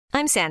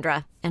I'm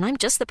Sandra, and I'm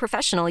just the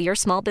professional your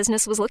small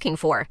business was looking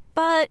for.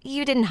 But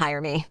you didn't hire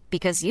me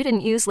because you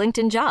didn't use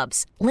LinkedIn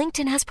Jobs.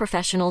 LinkedIn has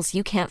professionals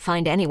you can't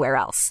find anywhere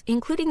else,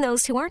 including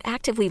those who aren't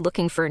actively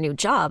looking for a new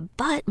job,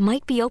 but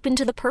might be open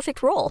to the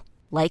perfect role,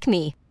 like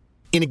me.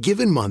 In a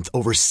given month,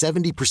 over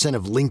 70%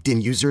 of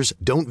LinkedIn users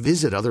don't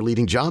visit other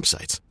leading job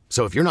sites.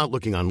 So if you're not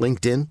looking on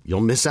LinkedIn,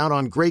 you'll miss out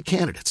on great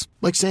candidates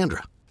like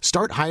Sandra.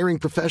 Start hiring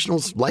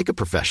professionals like a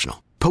professional.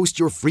 Post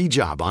your free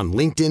job on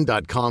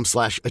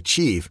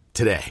linkedin.com/achieve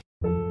today.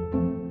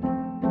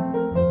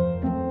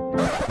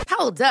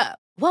 Hold up.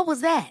 What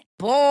was that?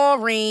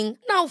 Boring.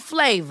 No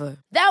flavor.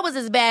 That was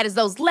as bad as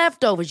those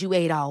leftovers you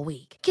ate all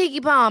week.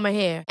 Keke Palmer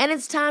here, and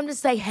it's time to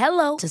say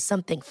hello to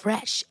something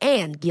fresh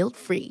and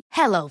guilt-free.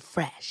 Hello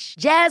Fresh.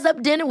 Jazz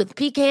up dinner with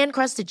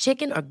pecan-crusted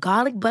chicken or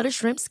garlic butter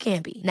shrimp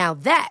scampi. Now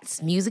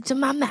that's music to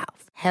my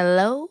mouth.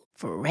 Hello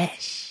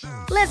Fresh.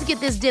 Let's get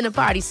this dinner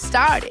party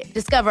started.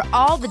 Discover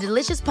all the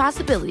delicious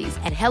possibilities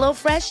at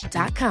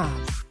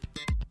hellofresh.com.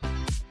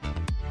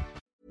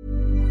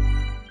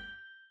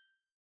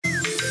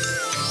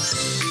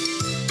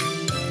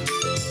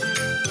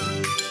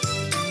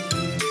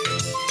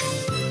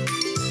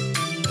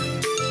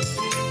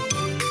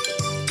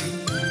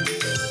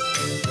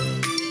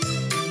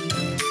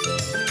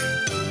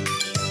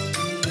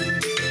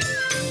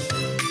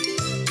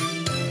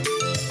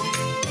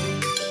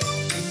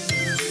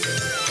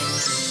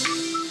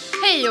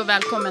 Hej och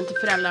välkommen till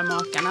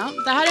Föräldramakarna.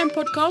 Det här är en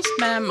podcast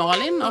med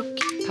Malin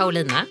och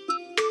Paulina.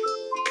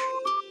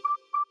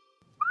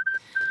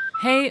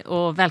 Hej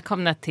och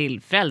välkomna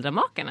till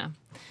Föräldramakarna.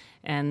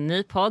 En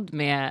ny podd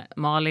med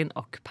Malin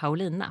och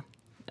Paulina.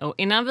 Och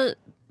innan vi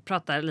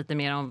pratar lite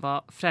mer om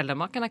vad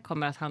Föräldramakarna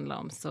kommer att handla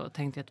om så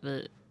tänkte jag att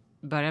vi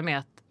börjar med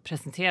att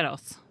presentera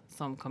oss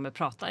som kommer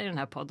prata i den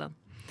här podden.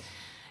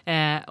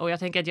 Och jag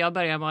tänker att jag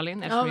börjar,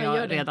 Malin, eftersom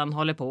jag redan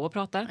håller på och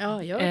pratar.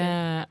 Ja, gör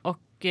det.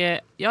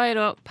 Jag är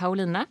då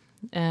Paulina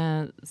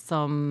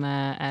som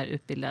är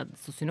utbildad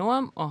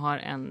socionom och har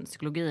en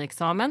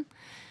psykologiexamen.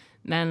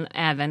 Men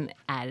även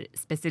är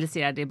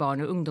specialiserad i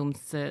barn- och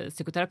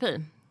ungdomspsykoterapi.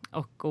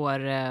 Och går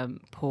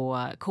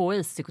på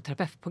KI:s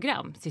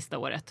psykoterapeutprogram sista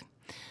året.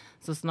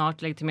 Så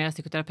snart legitimerad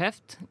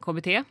psykoterapeut,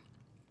 KBT.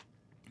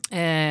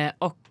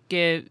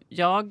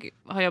 Jag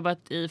har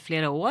jobbat i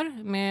flera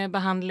år med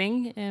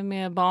behandling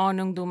med barn,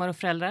 ungdomar och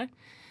föräldrar.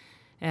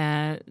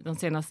 De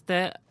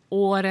senaste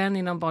åren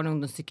inom barn- och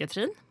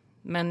ungdomspsykiatrin.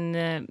 Men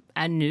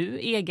är nu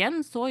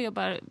egen, så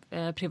jobbar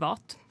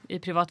privat i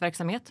privat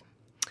verksamhet.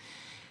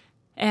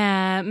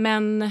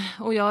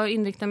 Och jag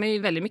inriktar mig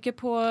väldigt mycket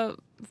på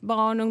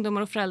barn,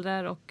 ungdomar och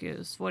föräldrar och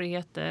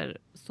svårigheter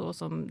så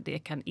som det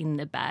kan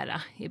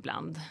innebära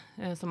ibland.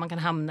 Som man kan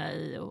hamna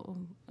i och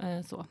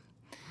så.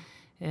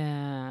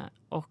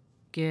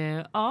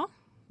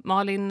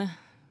 Malin,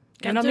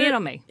 kan du ha mer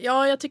om mig?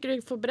 Ja, jag tycker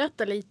du får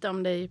berätta lite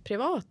om dig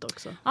privat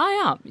också.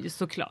 Ja,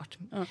 såklart.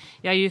 Ja.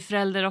 Jag är ju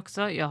förälder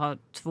också. Jag har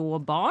 2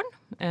 barn.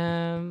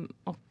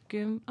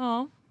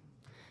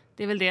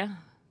 Det är väl det.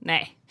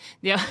 Nej,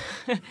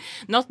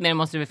 något mer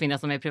måste det väl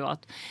finnas som är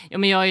privat. Ja,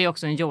 men jag är ju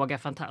också en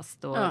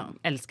yogafantast och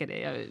älskar det.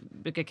 Jag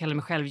brukar kalla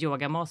mig själv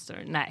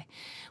yogamaster. Nej,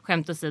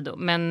 skämt åsido.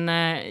 Men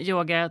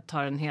yoga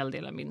tar en hel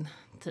del av min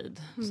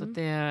tid. Så att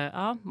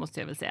det måste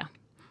jag väl säga.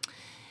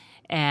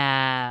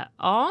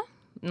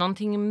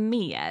 Någonting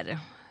mer?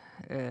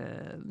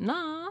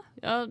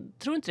 Jag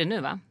tror inte det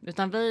nu, va?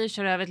 Utan vi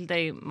kör över till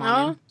dig, Malin.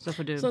 Ja, så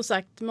får du... som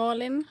sagt,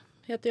 Malin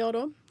heter jag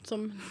då,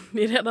 som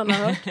vi redan har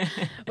hört.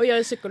 Och jag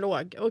är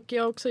psykolog. Och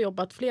jag har också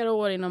jobbat flera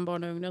år inom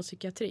barn- och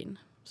ungdomspsykiatrin.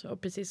 Så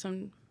precis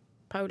som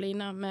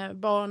Paulina med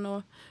barn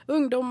och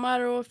ungdomar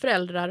och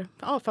föräldrar.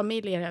 Ja,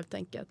 familjer helt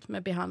enkelt.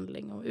 Med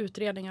behandling och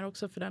utredningar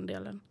också för den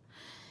delen.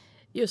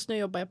 Just nu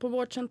jobbar jag på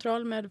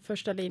vårdcentral med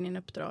första linjen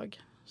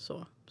uppdrag.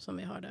 Så som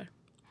vi har där.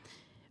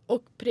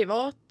 Och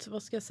privat,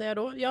 vad ska jag säga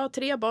då? Jag har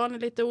 3 barn i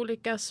lite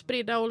olika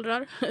spridda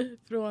åldrar.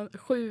 Från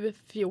 7,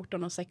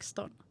 14 och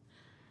 16.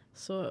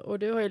 Så, och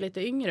du har ju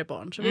lite yngre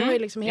barn. Så vi har ju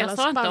liksom hela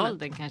spannet. Jag sa inte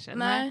åldern kanske.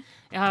 Nej.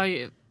 Jag har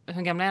ju,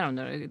 hur gamla är de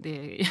nu?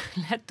 Det är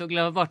lätt att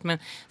glömma bort. Men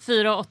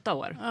 4 och 8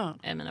 år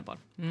är mina barn.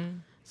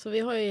 Mm. Så vi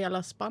har ju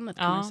hela spannet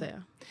kan man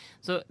säga.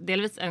 Så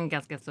delvis en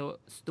ganska så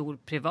stor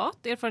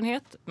privat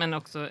erfarenhet. Men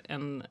också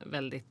en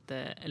väldigt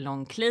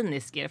lång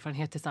klinisk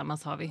erfarenhet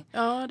tillsammans har vi.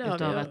 Ja, det har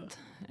vi. Utav att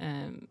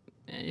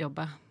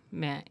jobba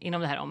med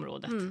inom det här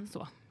området.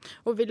 Så.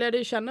 Och vi lärde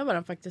ju känna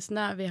varandra faktiskt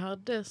när vi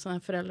hade sån här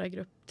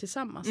föräldragrupp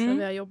tillsammans. Där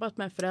vi har jobbat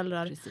med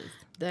föräldrar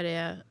där det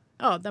är,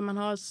 där man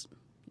har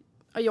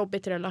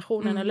jobbigt i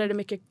relationen eller är det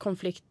mycket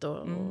konflikt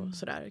och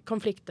sådär.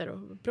 Konflikter och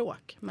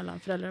bråk mellan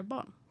föräldrar och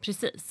barn.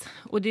 Precis.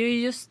 Och det är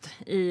ju just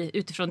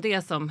utifrån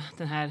det som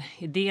den här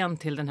idén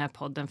till den här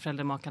podden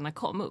Föräldramakarna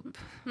kom upp.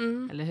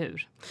 Eller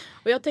hur?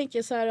 Och jag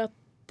tänker så här att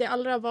det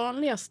allra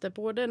vanligaste,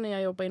 både när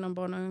jag jobbar inom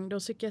barn- och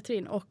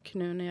ungdomspsykiatrin och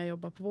nu när jag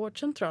jobbar på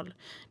vårdcentral,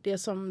 det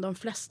som de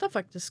flesta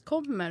faktiskt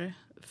kommer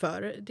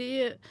för,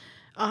 det är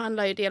Ja,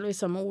 handlar ju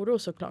delvis om oro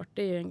såklart.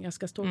 Det är ju en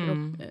ganska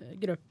stor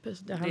grupp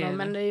det handlar om.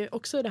 Men det är ju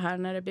också det här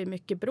när det blir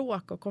mycket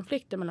bråk och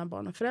konflikter mellan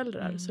barn och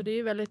föräldrar. Så det är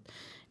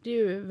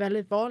ju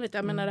väldigt vanligt.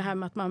 Jag menar det här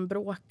med att man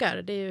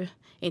bråkar, det är ju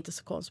inte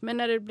så konstigt. Men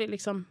när det blir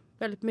liksom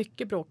väldigt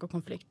mycket bråk och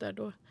konflikter,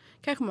 då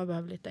kanske man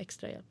behöver lite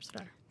extra hjälp.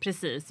 Sådär.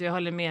 Precis, jag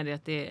håller med dig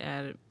att det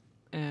är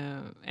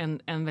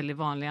en väldigt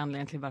vanlig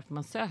anledning till varför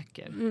man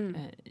söker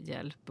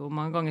hjälp. Och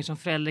många gånger som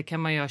förälder kan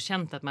man ju ha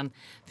känt att man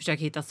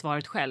försöker hitta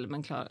svaret själv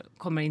men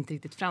kommer inte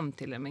riktigt fram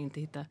till det, men inte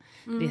hitta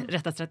de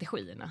rätta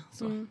strategierna.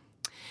 Så.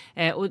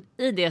 Och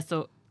i det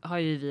så har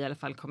ju vi i alla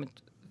fall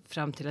kommit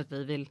fram till att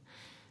vi vill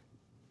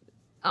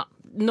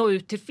nå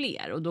ut till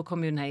fler, och då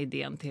kommer ju den här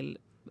idén till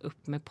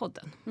upp med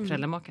podden,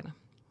 Föräldramakarna.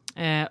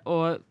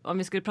 Och om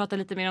vi skulle prata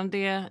lite mer om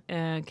det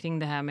kring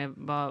det här med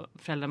vad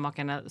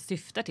Föräldramakarna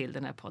syftar till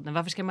den här podden.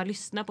 Varför ska man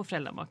lyssna på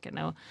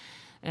Föräldramakarna? Och,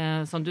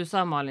 som du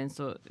sa Malin,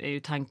 så är ju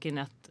tanken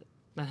att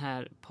den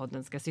här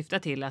podden ska syfta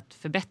till att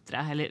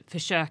förbättra eller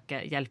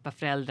försöka hjälpa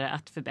föräldrar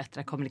att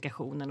förbättra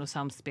kommunikationen och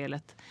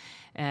samspelet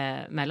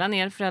mellan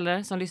er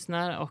föräldrar som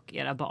lyssnar och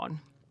era barn.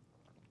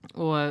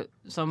 Och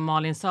som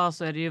Malin sa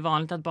så är det ju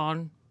vanligt att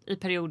barn i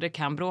perioder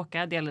kan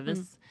bråka,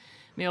 delvis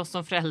med oss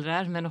som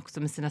föräldrar men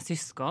också med sina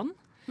syskon.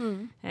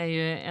 Det är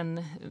ju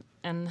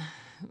en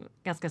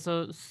ganska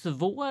så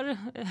svår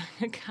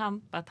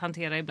kamp att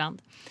hantera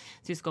ibland,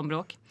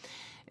 syskonbråk.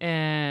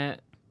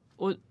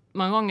 Och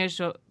många gånger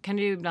så kan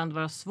det ju ibland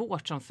vara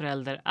svårt som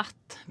förälder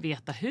att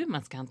veta hur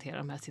man ska hantera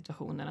de här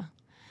situationerna.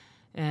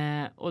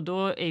 Och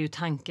då är ju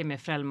tanken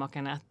med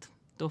Föräldramakarna att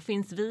då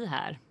finns vi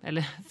här,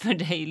 eller för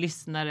dig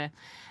lyssnare,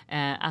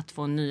 att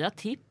få nya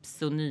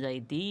tips och nya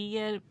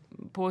idéer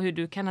på hur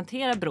du kan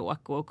hantera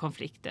bråk och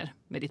konflikter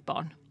med ditt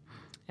barn.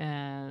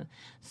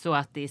 Så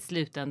att det i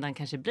slutändan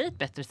kanske blir ett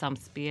bättre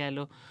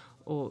samspel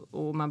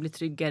och man blir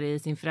tryggare i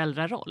sin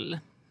föräldraroll.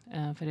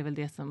 För det är väl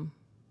det som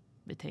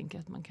vi tänker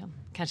att man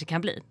kanske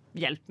kan bli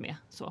hjälp med.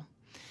 Så.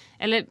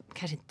 Eller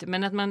kanske inte,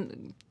 men att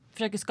man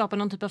försöker skapa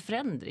någon typ av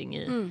förändring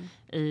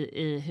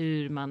i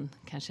hur man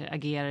kanske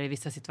agerar i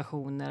vissa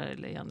situationer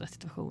eller i andra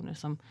situationer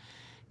som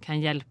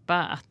kan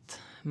hjälpa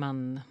att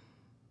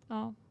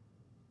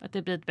att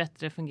det blir ett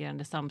bättre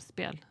fungerande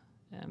samspel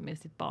med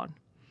sitt barn.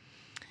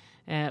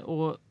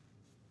 Och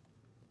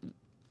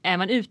är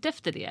man ute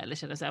efter det eller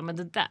känner sig att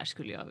det där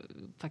skulle jag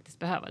faktiskt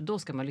behöva, då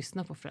ska man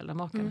lyssna på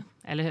Föräldramakarna,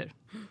 eller hur?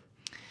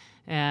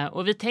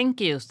 Och vi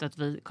tänker just att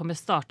vi kommer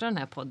starta den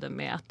här podden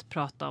med att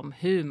prata om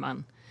hur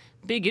man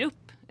bygger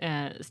upp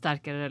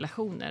starkare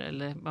relationer,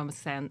 eller vad man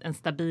ska säga, en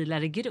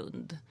stabilare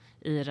grund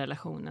i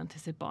relationen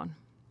till sitt barn.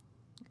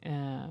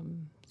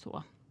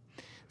 Så.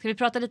 Ska vi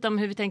prata lite om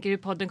hur vi tänker hur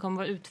podden kommer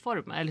vara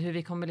utformad, eller hur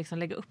vi kommer liksom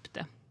lägga upp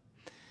det?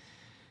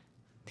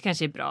 Det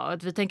kanske är bra.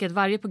 Att vi tänker att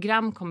varje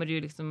program kommer det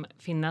ju liksom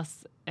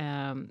finnas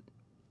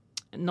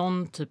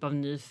någon typ av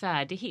ny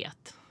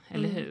färdighet,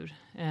 eller hur?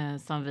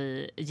 Som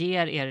vi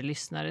ger er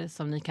lyssnare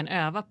som ni kan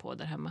öva på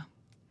där hemma.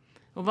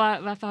 Och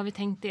varför har vi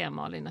tänkt det,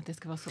 Malin, att det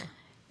ska vara så?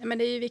 Ja, men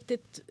det är ju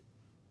viktigt.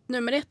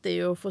 Nummer 1 är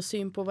ju att få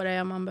syn på vad det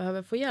är man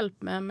behöver få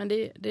hjälp med. Men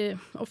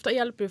ofta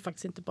hjälper det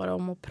faktiskt inte bara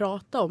om att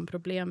prata om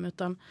problem,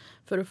 utan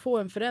för att få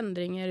en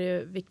förändring är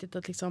det viktigt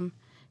att liksom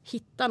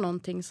hitta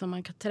någonting som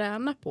man kan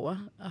träna på.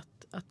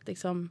 Att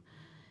liksom,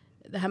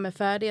 det här med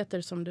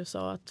färdigheter som du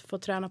sa, att få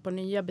träna på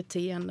nya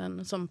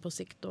beteenden som på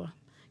sikt då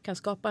kan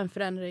skapa en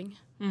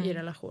förändring i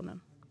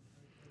relationen.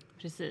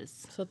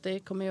 Precis. Så att det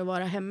kommer ju att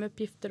vara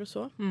hemuppgifter och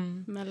så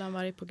mellan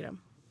varje program.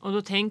 Och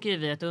då tänker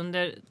vi att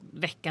under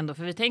veckan då,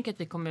 för vi tänker att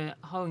vi kommer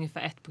ha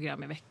ungefär ett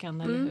program i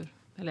veckan, eller hur?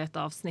 Eller ett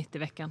avsnitt i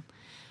veckan.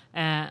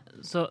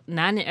 Så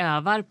när ni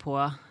övar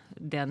på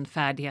den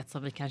färdighet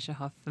som vi kanske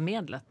har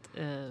förmedlat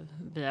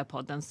via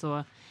podden,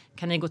 så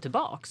kan ni gå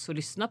tillbaks och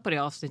lyssna på det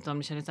avsnittet om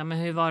ni känner så här, men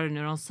hur var det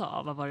nu de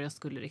sa? Vad var det jag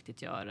skulle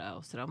riktigt göra?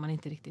 Och så där, om man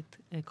inte riktigt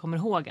kommer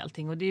ihåg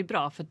allting. Och det är ju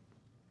bra, för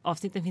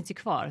avsnitten finns ju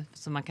kvar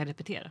som man kan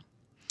repetera.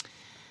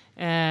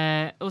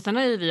 Och sen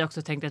har vi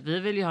också tänkt att vi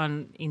vill ju ha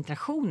en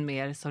interaktion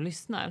med er som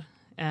lyssnar.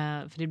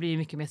 För det blir ju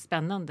mycket mer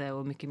spännande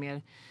och mycket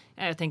mer,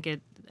 jag tänker,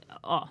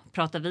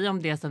 pratar vi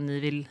om det som ni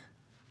vill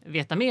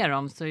veta mer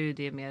om, så är ju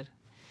det mer,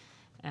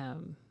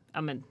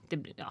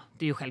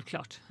 det är ju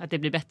självklart att det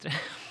blir bättre.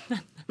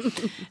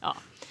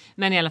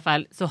 Men i alla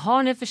fall, så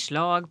har ni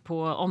förslag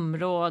på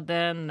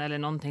områden eller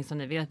någonting som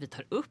ni vill att vi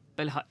tar upp,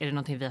 eller är det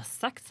någonting vi har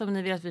sagt som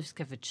ni vill att vi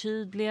ska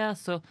förtydliga,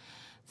 så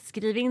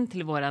skriv in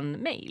till våran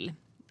mail.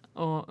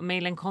 Och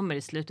mailen kommer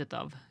i slutet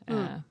av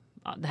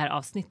det här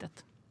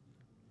avsnittet.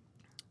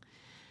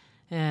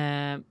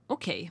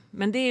 Okej,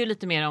 men det är ju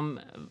lite mer om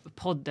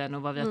podden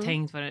och vad vi har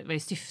tänkt, vad är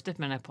syftet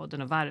med den här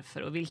podden och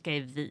varför och vilka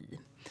är vi.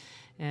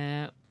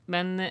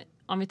 Men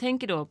om vi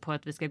tänker då på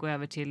att vi ska gå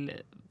över till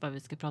vad vi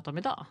ska prata om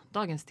idag,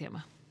 dagens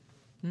tema.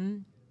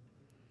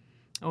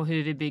 Och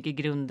hur vi bygger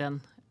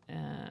grunden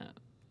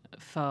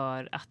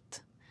för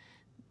att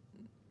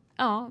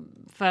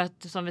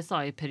som vi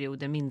sa i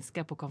perioder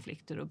minska på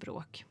konflikter och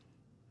bråk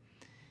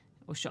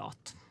och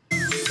tjat.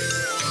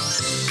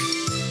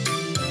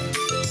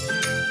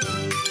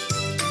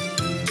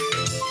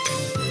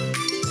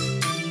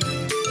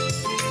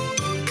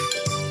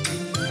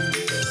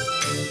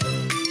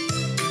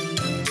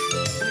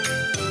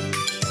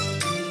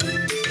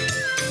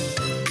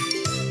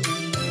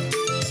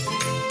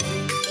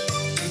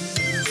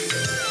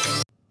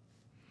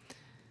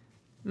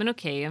 Men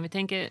okej, om vi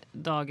tänker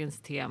dagens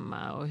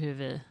tema och hur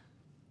vi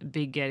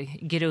bygger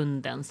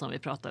grunden som vi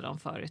pratade om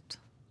förut.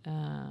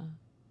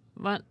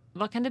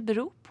 Vad kan det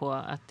bero på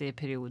att det är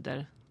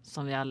perioder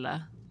som vi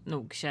alla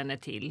nog känner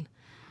till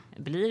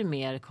blir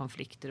mer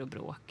konflikter och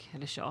bråk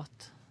eller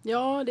tjat?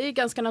 Ja, det är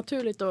ganska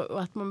naturligt då,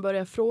 att man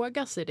börjar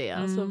fråga sig det.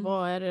 Alltså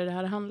vad är det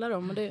här handlar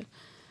om? Och det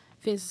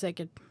finns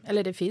säkert,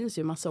 eller det finns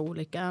ju massa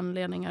olika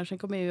anledningar. Sen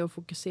kommer jag ju att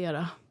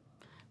fokusera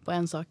på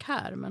en sak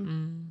här.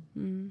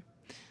 Men,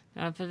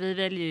 Ja, för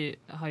vi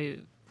har ju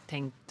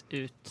tänkt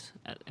ut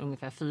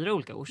ungefär 4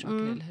 olika orsaker,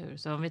 eller hur?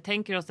 Så om vi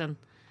tänker oss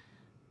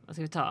vad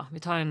ska vi ta? Vi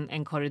tar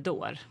en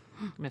korridor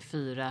med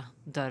 4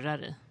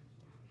 dörrar i.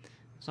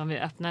 Så om vi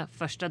öppnar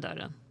första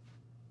dörren,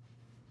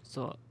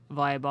 så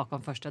vad är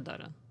bakom första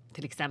dörren?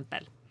 Till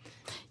exempel.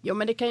 Jo,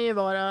 men det kan ju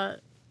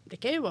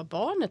vara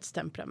barnets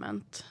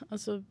temperament.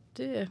 Alltså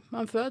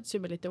man föds ju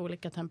med lite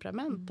olika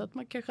temperament. Att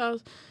man kanske har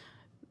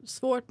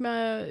svårt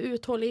med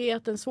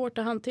uthålligheten, svårt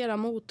att hantera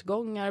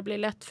motgångar, blir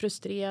lätt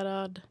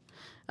frustrerad.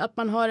 Att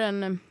man har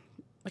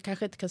man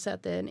kanske inte kan säga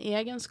att det är en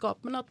egenskap,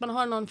 men att man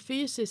har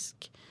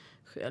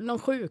någon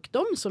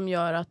sjukdom som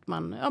gör att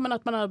man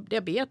har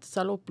diabetes,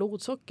 eller lågt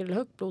blodsocker eller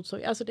högt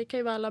blodsocker. Alltså det kan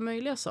ju vara alla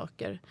möjliga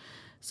saker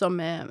som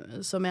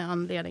är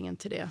anledningen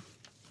till det.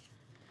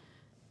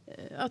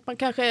 Att man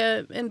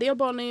kanske, en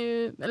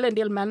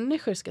del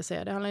människor ska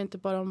säga, det handlar inte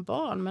bara om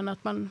barn, men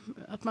att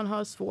man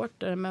har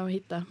svårt med att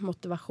hitta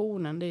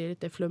motivationen, det är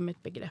lite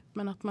flummigt begrepp,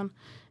 men att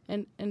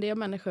en del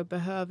människor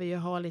behöver ju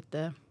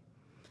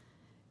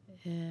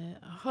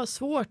ha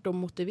svårt att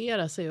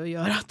motivera sig och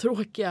göra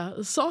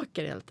tråkiga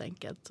saker helt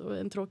enkelt. Och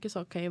en tråkig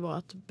sak kan ju vara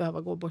att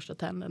behöva gå och borsta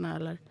tänderna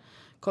eller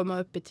komma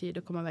upp i tid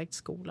och komma iväg till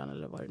skolan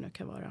eller vad det nu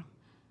kan vara.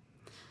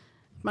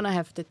 Man har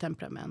häftigt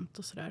temperament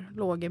och sådär.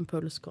 Låg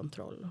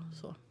impulskontroll och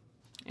så.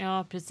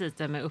 Ja, precis.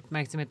 Det med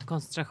uppmärksamhet och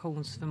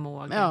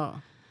koncentrationsförmåga.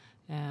 Ja.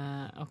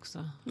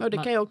 Också. Och det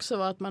kan ju också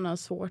vara att man har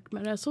svårt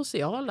med det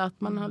sociala.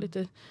 Att man har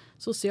lite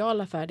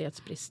sociala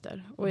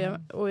färdighetsbrister.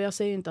 Och jag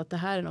säger inte att det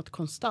här är något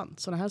konstant.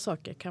 Sådana här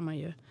saker kan man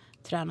ju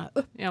träna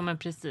upp. Ja, men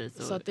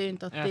precis. Så att det är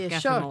inte att det är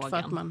kört förmågan. För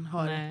att man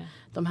har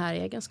de här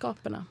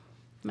egenskaperna.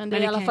 Men det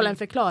är i alla fall en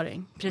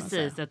förklaring.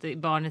 Precis, att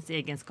barnets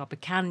egenskaper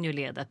kan ju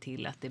leda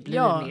till att det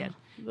blir mer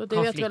och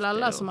det vet väl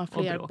alla som har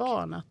fler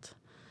barn att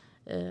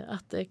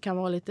det kan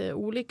vara lite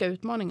olika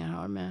utmaningar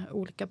här med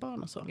olika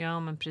barn och så. Ja,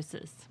 men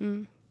precis.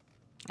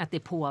 Att det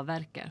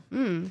påverkar.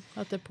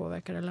 Att det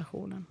påverkar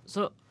relationen.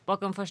 Så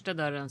bakom första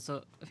dörren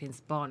så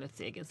finns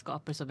barnets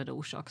egenskaper som en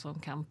orsak som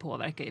kan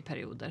påverka i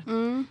perioder.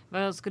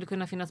 Vad skulle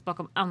kunna finnas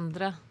bakom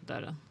andra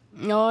dörren?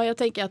 Ja, jag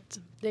tänker att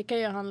det kan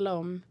ju handla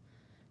om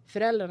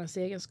föräldrarnas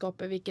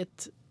egenskaper,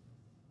 vilket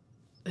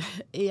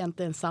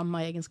egentligen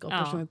samma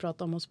egenskaper som vi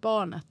pratar om hos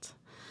barnet.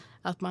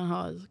 Att man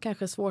har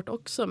kanske svårt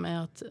också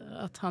med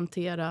att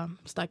hantera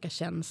starka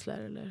känslor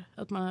eller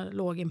att man har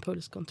låg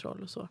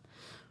impulskontroll och så.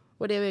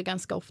 Och det är väl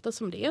ganska ofta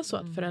som det är så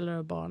att föräldrar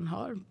och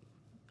barn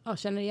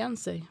känner igen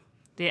sig.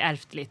 Det är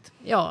ärftligt.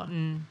 Ja,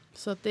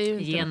 så att det är ju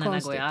inte generna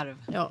konstigt. går i arv.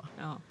 Ja.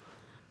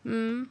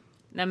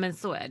 Nej, men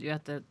så är det ju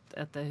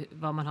att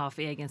vad man har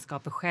för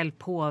egenskaper själv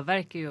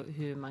påverkar ju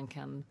hur man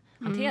kan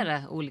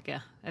hantera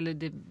olika, eller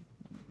det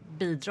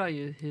bidrar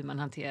ju hur man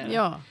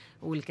hanterar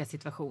olika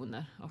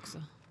situationer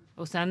också.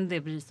 Och sen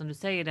det blir som du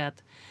säger det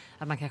att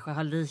man kanske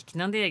har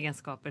liknande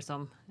egenskaper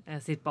som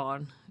sitt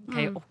barn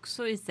kan ju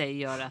också i sig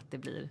göra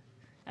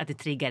att det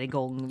triggar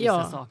igång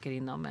vissa saker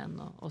inom en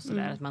och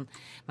sådär. Att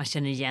man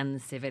känner igen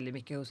sig väldigt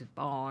mycket hos sitt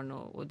barn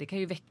och det kan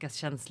ju väckas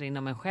känslor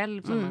inom en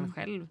själv som man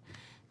själv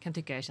kan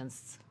tycka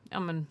känns,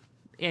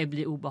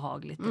 blir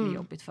obehagligt eller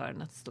jobbigt för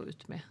en att stå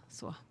ut med.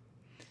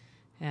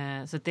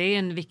 Så det är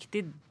en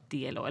viktig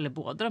del, eller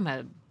båda de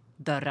här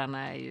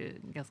dörrarna är ju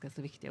ganska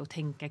så viktiga att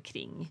tänka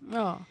kring.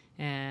 Ja.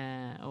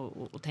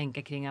 Och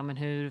tänka kring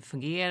hur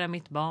fungerar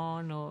mitt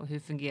barn och hur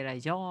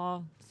fungerar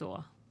jag?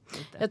 Så.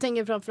 Lite. Jag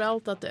tänker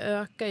framförallt att det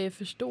ökar ju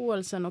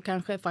förståelsen och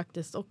kanske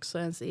faktiskt också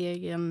ens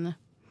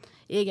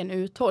egen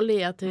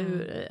uthållighet.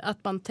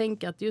 Att man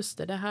tänker att just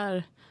det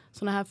här,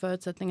 såna här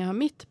förutsättningar har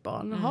mitt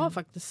barn. Har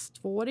faktiskt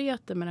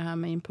svårigheter med det här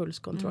med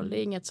impulskontroll. Det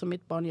är inget som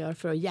mitt barn gör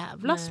för att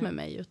jävlas med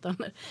mig.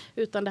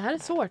 Utan det här är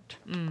svårt.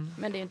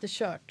 Men det är inte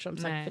kört som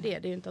sagt för det.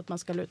 Det är ju inte att man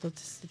ska luta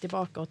sig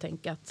tillbaka och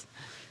tänka att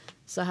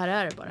så här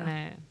är det bara.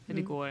 Nej, för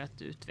det går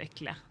att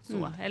utveckla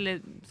så.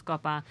 Eller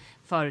skapa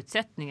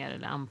förutsättningar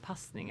eller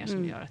anpassningar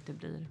som gör att det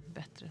blir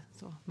bättre.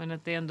 Så. Men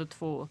att det är ändå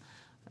 2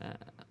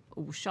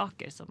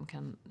 orsaker som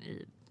kan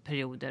i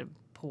perioder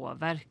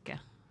påverka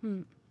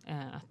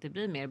att det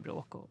blir mer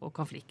bråk och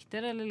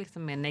konflikter eller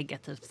liksom mer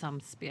negativt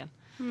samspel.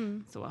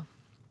 Så.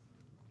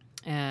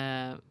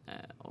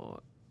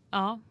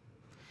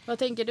 Vad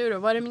tänker du då?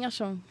 Vad är det mer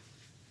som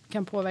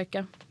kan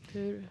påverka?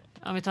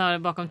 Om vi tar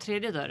bakom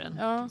tredje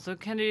dörren så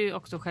kan det ju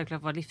också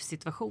självklart vara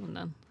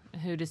livssituationen.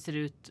 Hur det ser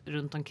ut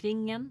runt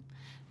omkring en.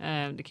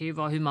 Det kan ju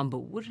vara hur man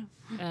bor,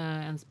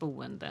 ens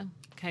boende.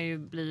 Det kan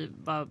ju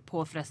vara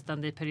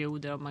påfrestande i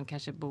perioder om man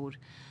kanske bor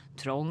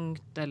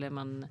trångt eller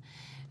man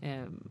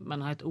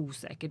Man har ett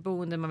osäkert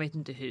boende, man vet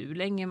inte hur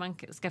länge man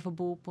ska få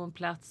bo på en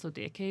plats och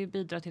det kan ju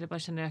bidra till att man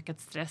känner ökad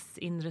stress,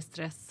 inre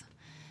stress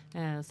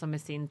som i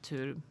sin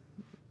tur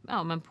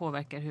man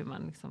påverkar hur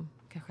man liksom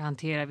kanske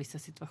hanterar vissa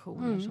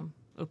situationer som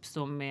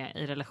uppstår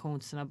i relation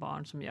till sina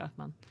barn som gör att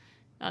man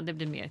det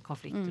blir mer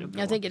konflikter och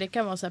bråk. Jag tänker det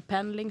kan vara så här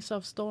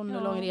pendlingsavstånd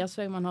och lång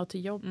resväg man har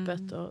till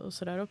jobbet och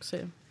sådär också.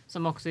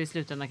 Som också i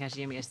slutändan kanske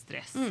ger mer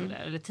stress.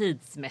 Eller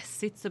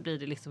tidsmässigt så blir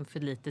det liksom för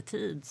lite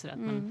tid. Så att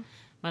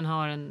man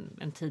har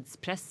en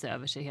tidspress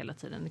över sig hela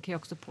tiden. Det kan ju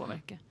också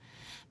påverka.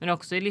 Men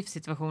också i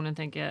livssituationen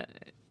tänker jag,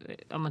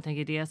 om man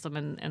tänker det som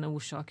en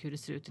orsak hur det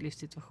ser ut i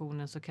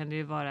livssituationen så kan det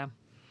ju vara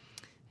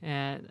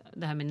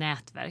det här med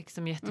nätverk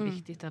som är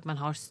jätteviktigt. Att man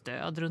har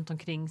stöd runt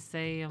omkring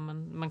sig.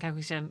 Om man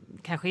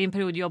kanske i en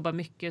period jobbar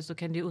mycket så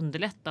kan det ju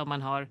underlätta om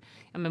man har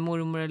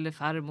mormor eller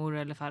farmor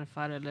eller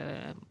farfar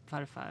eller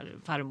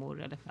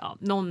farmor. Eller,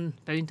 någon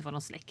behöver inte vara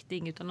någon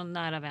släkting utan någon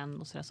nära vän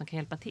och sådär som kan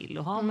hjälpa till.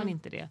 Och har man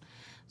inte det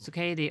så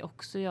kan ju det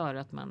också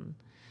göra att man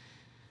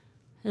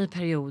i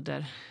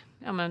perioder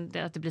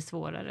att det blir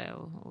svårare.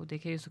 Och det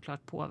kan ju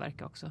såklart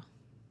påverka också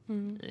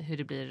hur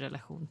det blir i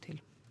relation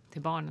till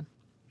barnen.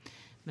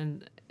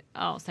 Men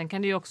sen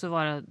kan det ju också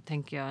vara,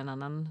 tänker jag, en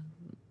annan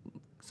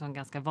som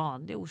ganska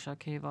vanlig orsak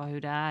kan ju vara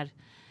hur det är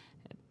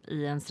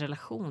i ens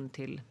relation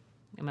till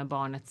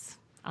barnets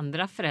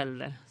andra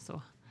förälder.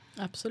 Så.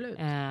 Absolut.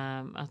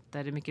 Att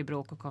där det är mycket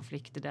bråk och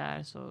konflikter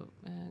där så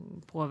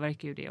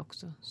påverkar ju det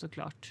också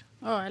såklart.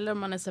 Ja, eller om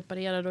man är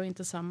separerad och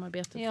inte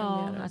samarbetet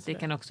fungerar. Ja, att det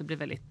kan också bli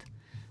väldigt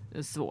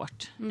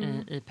svårt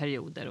i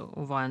perioder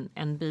och vara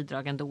en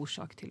bidragande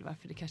orsak till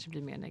varför det kanske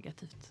blir mer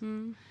negativt.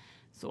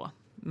 Så.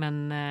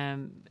 Men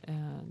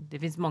det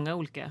finns många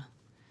olika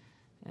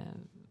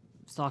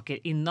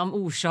saker inom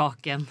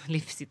orsaken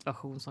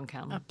livssituation som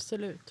kan.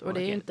 Absolut. Och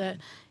det är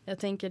inte, jag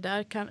tänker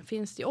där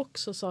finns det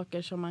också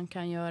saker som man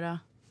kan göra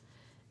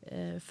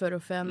för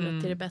att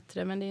förändra till det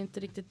bättre. Men det är inte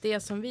riktigt det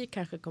som vi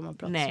kanske kommer att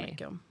prata så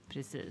mycket om.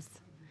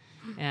 Precis.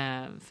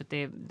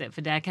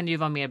 För där kan det ju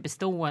vara mer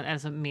bestående,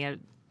 alltså mer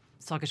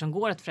saker som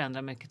går att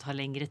förändra mycket tar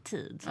längre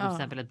tid. Som till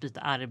exempel att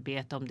byta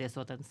arbete om det är så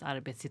att ens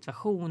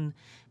arbetssituation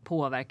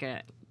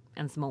påverkar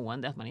ens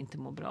mående, att man inte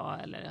mår bra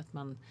eller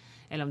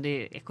om det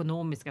är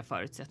ekonomiska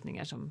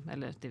förutsättningar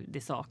eller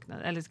det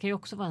saknas. Eller det kan ju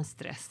också vara en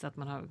stress att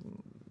man har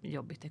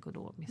jobbigt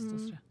ekonomiskt och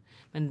sådär.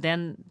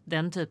 Men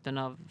den typen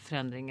av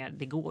förändringar,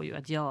 det går ju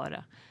att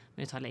göra,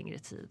 men det tar längre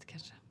tid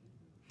kanske.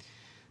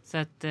 Så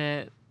att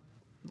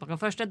bakom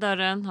första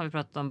dörren har vi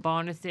pratat om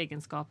barnets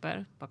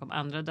egenskaper, bakom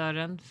andra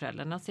dörren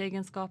föräldrarnas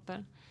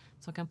egenskaper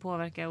som kan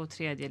påverka och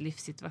tredje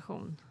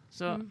livssituation.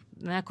 Så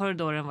den här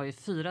korridoren var ju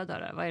 4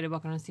 dörrar. Vad är det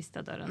bakom den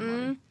sista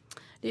dörren?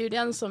 Det är ju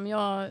den som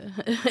jag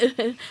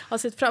har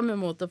sett fram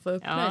emot att få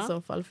öppna i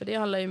så fall. För det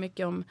handlar ju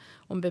mycket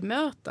om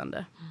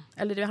bemötande.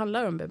 Eller det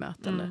handlar om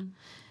bemötande.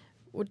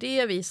 Och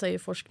det visar ju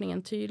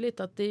forskningen tydligt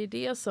att det är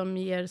det som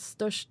ger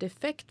störst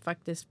effekt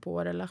faktiskt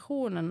på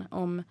relationen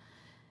om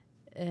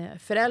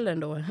föräldern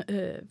då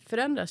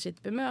förändrar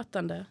sitt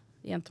bemötande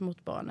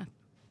gentemot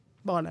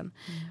barnen.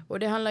 Och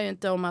det handlar ju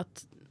inte om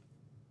att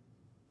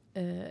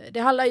det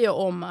handlar ju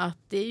om att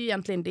det är ju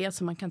egentligen det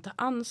som man kan ta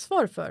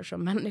ansvar för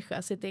som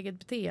människa, sitt eget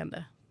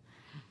beteende.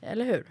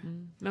 Eller hur?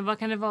 Men vad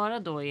kan det vara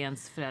då i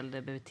ens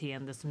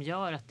förälderbeteende som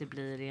gör att det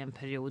blir i en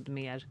period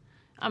mer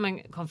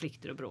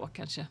konflikter och bråk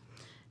kanske?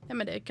 Ja,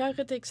 men det är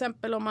kanske till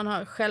exempel om man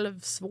har själv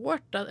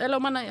svårt eller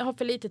om man har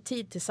för lite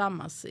tid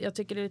tillsammans. Jag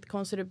tycker det är lite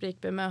konstigt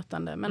rubrik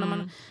bemötande. Men om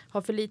man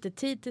har för lite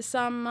tid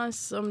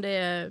tillsammans, om det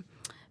är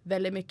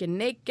väldigt mycket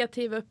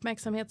negativ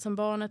uppmärksamhet som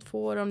barnet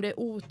får, om det är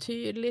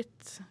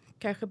otydligt,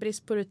 kanske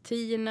brist på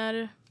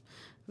rutiner.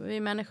 Vi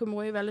människor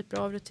mår ju väldigt bra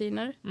av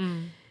rutiner.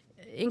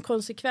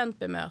 Inkonsekvent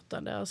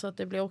bemötande, alltså att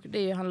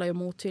det handlar ju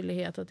om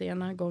otydlighet, att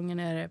ena gången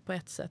är det på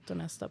ett sätt och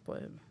nästa på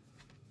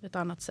ett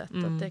annat sätt.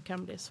 Att det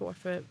kan bli svårt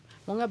för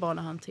många barn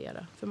att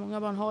hantera. För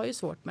många barn har ju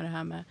svårt med det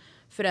här med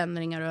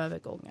förändringar och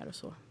övergångar och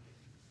så.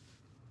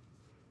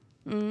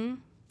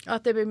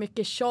 Att det blir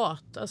mycket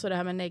tjat, alltså det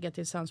här med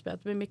negativt samspel, att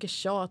det blir mycket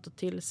tjat och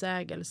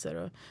tillsägelser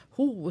och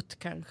hot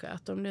kanske.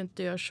 Att om du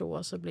inte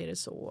gör så blir det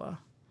så.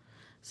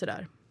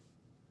 Sådär.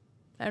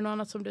 Är det något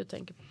annat som du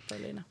tänker på,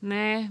 Lina?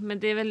 Nej, men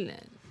det är väl...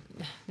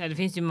 Ja, det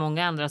finns ju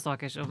många andra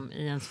saker som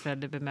i ens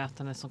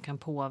förälderbemötande som kan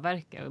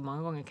påverka. Och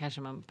många gånger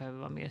kanske man behöver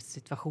vara mer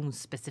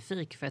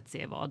situationsspecifik för att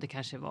se vad det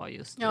kanske var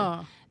just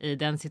i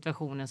den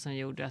situationen som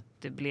gjorde att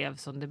det blev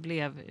som det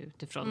blev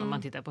utifrån om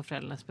man tittar på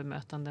föräldrarnas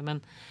bemötande.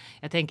 Men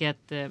jag tänker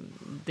att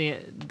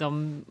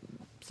de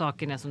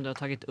sakerna som du har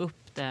tagit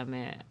upp där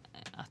med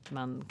att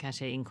man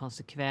kanske är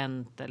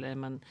inkonsekvent eller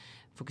man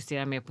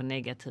fokuserar mer på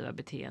negativa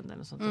beteenden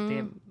och sånt.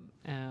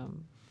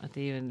 Att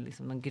det är ju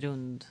liksom någon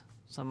grund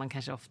som man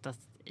kanske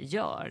oftast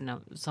gör,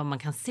 som man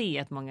kan se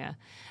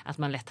att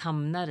man lätt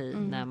hamnar i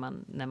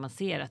när man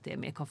ser att det är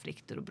mer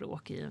konflikter och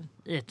bråk i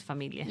ett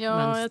familjemönster.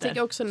 Ja, jag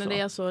tycker också när det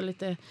är så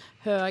lite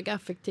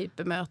högaffektivt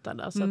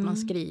bemötande, alltså att man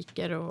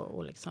skriker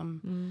och liksom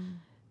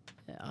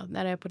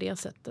när det är på det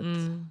sättet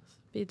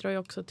bidrar ju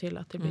också till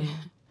att det blir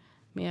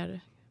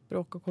mer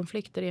bråk och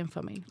konflikter i en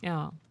familj.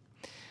 Ja.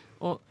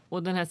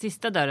 Och den här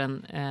sista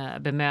dörren,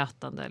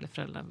 bemötande eller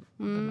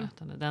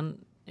föräldrabemötande, den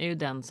är ju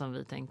den som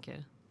vi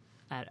tänker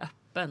är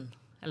öppen.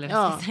 Eller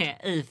vad ska jag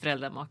säga, i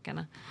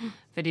Föräldramakarna.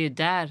 För det är ju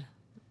där,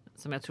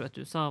 som jag tror att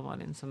du sa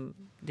Malin, som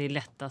det är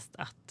lättast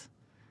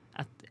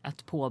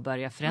att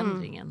påbörja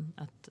förändringen.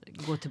 Att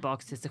gå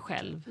tillbaka till sig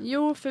själv.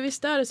 Jo, för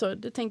visst är det så.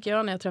 Det tänker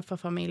jag när jag träffar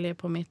familjer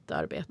på mitt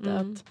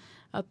arbete.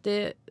 Att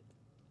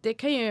det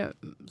kan ju,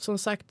 som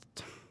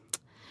sagt,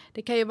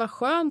 det kan ju vara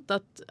skönt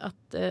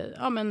att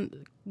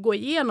gå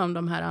igenom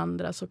de här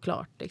andra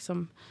såklart.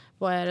 Liksom,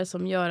 vad är det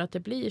som gör att det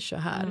blir så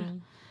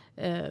här?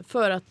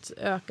 För att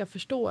öka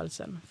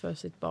förståelsen för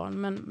sitt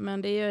barn.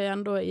 Men det är ju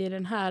ändå i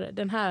den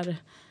här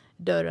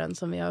dörren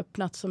som vi har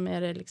öppnat som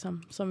är det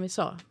liksom, som vi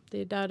sa.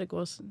 Det är där det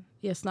går att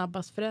ge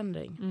snabbast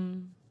förändring.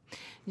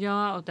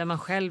 Ja, och där man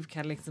själv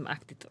kan liksom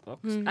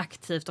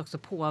aktivt också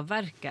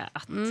påverka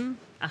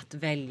att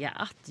välja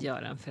att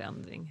göra en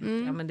förändring.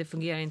 Ja, men det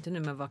fungerar inte nu,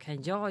 men vad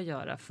kan jag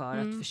göra för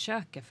att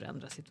försöka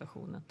förändra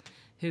situationen?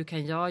 Hur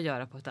kan jag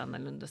göra på ett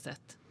annorlunda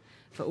sätt?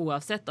 För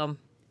oavsett om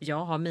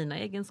jag har mina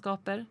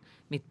egenskaper,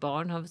 mitt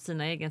barn har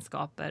sina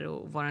egenskaper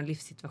och vår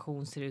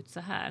livssituation ser ut så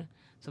här.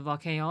 Så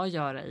vad kan jag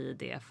göra i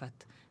det för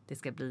att det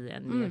ska bli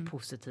en mer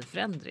positiv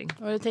förändring?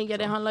 Och jag tänker,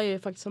 det handlar ju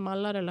faktiskt om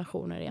alla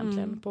relationer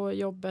egentligen. På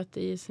jobbet,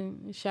 i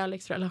sin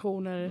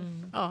kärleksrelationer.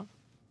 Ja.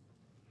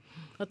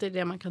 Att det är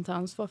det man kan ta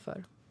ansvar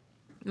för.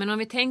 Men om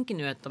vi tänker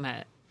nu att de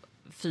här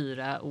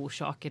 4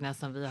 orsakerna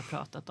som vi har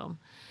pratat om.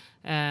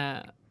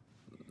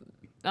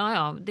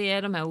 Det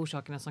är de här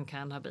orsakerna som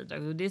kan ha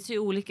bidragit. Det ser ju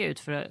olika ut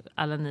för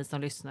alla ni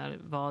som lyssnar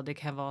vad det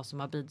kan vara som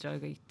har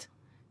bidragit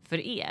för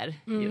er.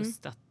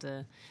 Just att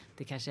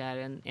det kanske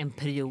är en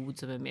period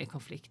som är mer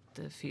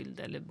konfliktfylld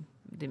eller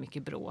det är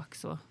mycket bråk.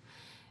 Så.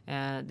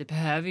 Det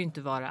behöver ju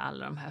inte vara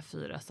alla de här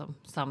 4 som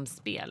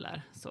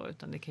samspelar så,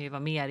 utan det kan ju vara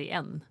mer i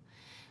en.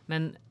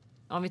 Men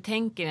om vi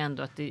tänker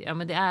ändå att det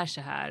är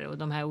så här och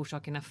de här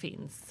orsakerna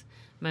finns.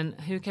 Men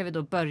hur kan vi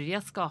då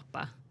börja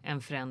skapa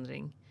en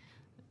förändring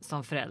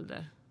som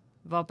förälder?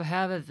 Vad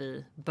behöver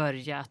vi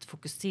börja att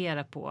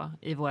fokusera på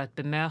i vårt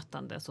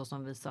bemötande, så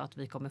som vi sa att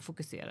vi kommer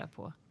fokusera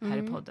på här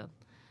i podden?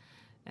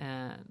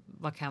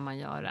 Vad kan man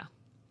göra?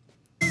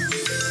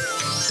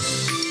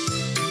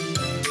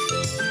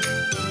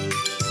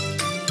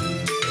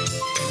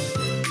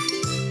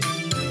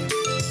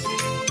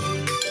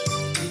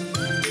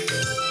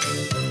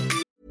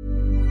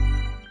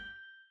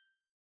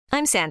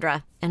 I'm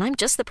Sandra, and I'm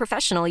just the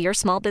professional your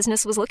small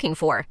business was looking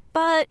for.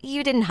 But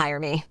you didn't hire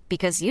me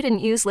because you didn't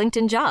use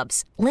LinkedIn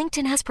Jobs.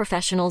 LinkedIn has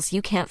professionals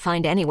you can't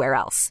find anywhere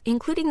else,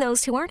 including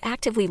those who aren't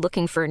actively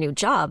looking for a new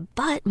job,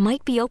 but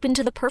might be open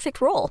to the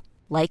perfect role,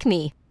 like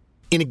me.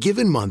 In a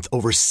given month,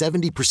 over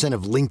 70%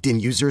 of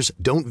LinkedIn users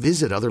don't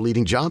visit other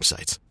leading job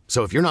sites.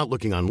 So if you're not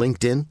looking on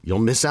LinkedIn, you'll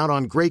miss out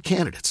on great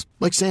candidates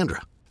like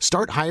Sandra.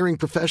 Start hiring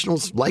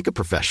professionals like a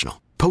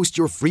professional. Post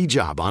your free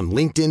job on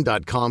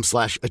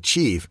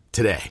linkedin.com/achieve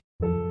today.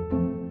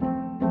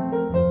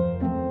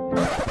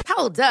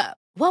 Hold up.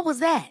 What was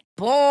that?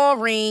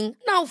 Boring.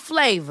 No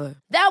flavor.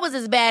 That was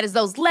as bad as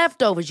those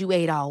leftovers you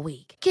ate all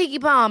week. Keke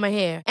Palmer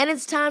here, and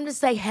it's time to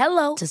say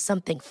hello to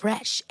something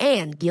fresh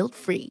and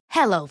guilt-free.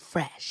 Hello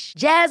Fresh.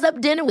 Jazz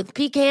up dinner with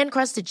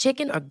pecan-crusted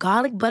chicken or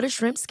garlic butter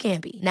shrimp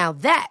scampi. Now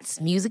that's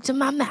music to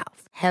my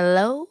mouth.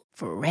 Hello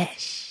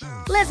Fresh.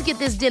 Let's get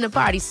this dinner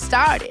party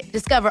started.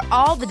 Discover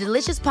all the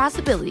delicious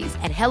possibilities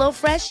at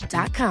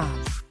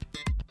hellofresh.com.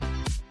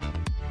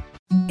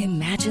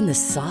 Imagine the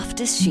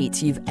softest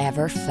sheets you've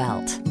ever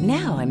felt.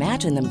 Now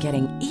imagine them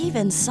getting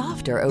even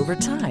softer over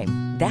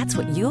time. That's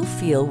what you'll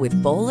feel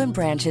with Boll &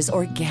 Branch's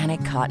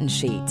organic cotton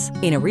sheets.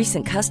 In a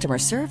recent customer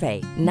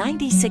survey,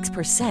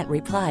 96%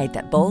 replied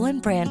that Boll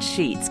 & Branch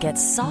sheets get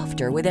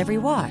softer with every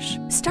wash.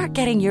 Start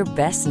getting your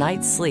best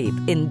night's sleep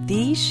in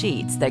these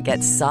sheets that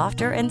get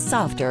softer and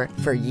softer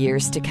for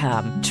years to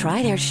come.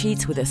 Try their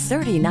sheets with a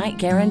 30-night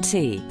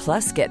guarantee.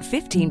 Plus, get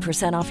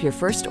 15% off your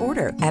first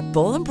order at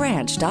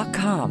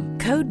bollandbranch.com.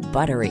 Code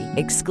BUTTERY.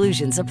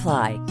 Exclusions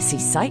apply. See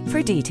site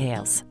for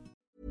details.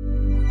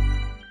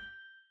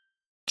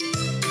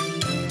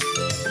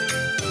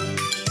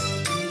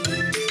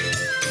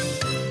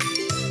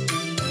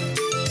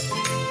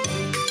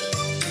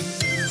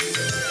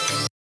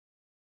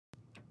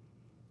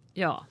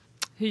 Ja,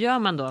 hur gör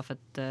man då för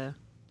att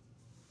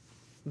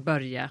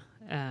börja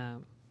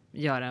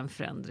göra en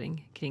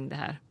förändring kring det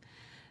här?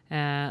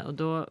 Och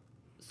då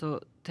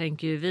så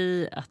tänker ju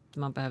vi att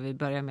man behöver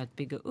börja med att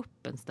bygga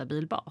upp en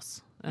stabil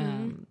bas.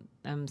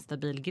 En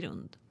stabil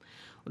grund.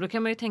 Och då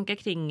kan man ju tänka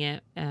kring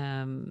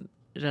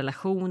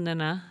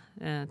relationerna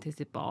till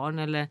sitt barn.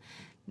 Eller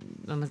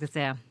vad man ska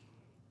säga.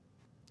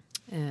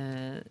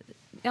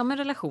 Men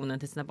relationen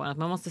till sina barn. Att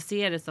man måste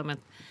se det som att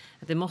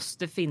det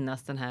måste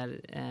finnas den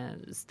här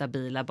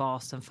stabila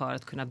basen för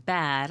att kunna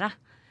bära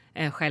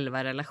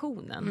själva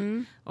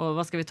relationen. Och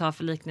vad ska vi ta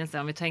för liknelse?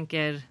 Om vi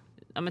tänker...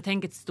 Ja, men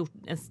tänk ett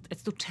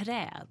stort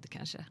träd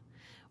kanske.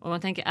 Och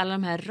man tänker alla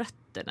de här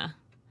rötterna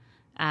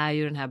är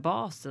ju den här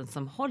basen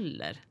som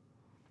håller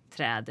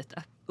trädet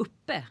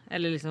uppe.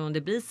 Eller liksom om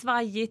det blir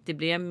svajigt, det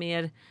blir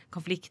mer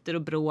konflikter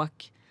och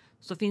bråk.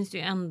 så finns det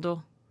ju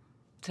ändå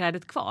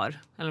trädet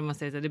kvar. Eller om man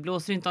säger så, det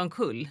blåser inte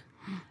omkull.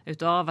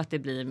 Utav att det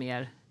blir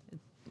mer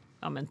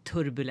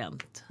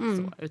turbulent.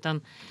 Så.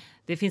 Utan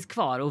det finns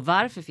kvar. Och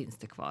varför finns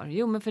det kvar?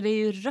 Jo, men för det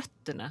är ju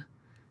rötterna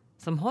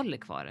som håller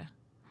kvar det.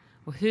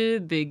 Och hur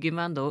bygger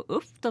man då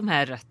upp de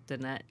här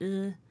rötterna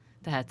i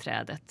det här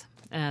trädet?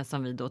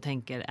 Som vi då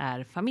tänker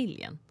är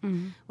familjen.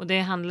 Och det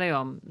handlar ju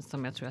om,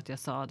 som jag tror att jag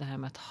sa, det här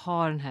med att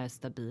ha den här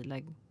stabila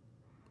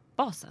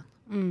basen.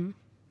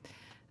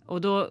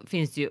 Och då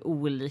finns det ju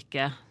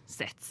olika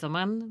sätt som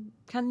man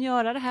kan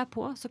göra det här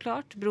på,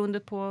 såklart. Beroende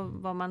på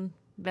vad man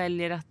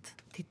väljer att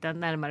titta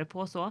närmare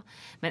på. Så.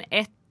 Men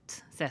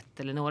ett sätt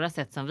eller några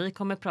sätt som vi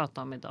kommer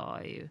prata om idag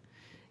är ju...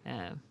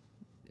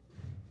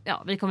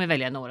 vi kommer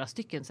välja några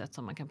stycken sätt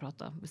som man kan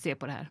se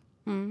på det här.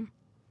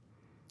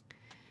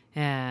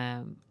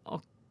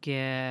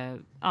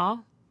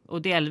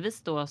 Och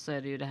delvis då så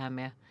är det ju det här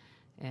med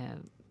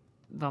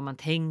vad man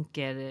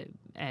tänker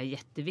är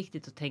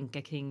jätteviktigt att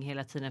tänka kring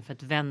hela tiden för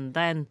att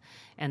vända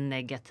en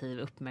negativ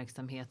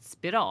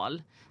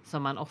uppmärksamhetsspiral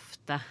som man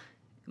ofta,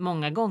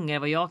 många gånger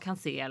vad jag kan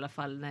se i alla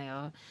fall när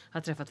jag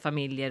har träffat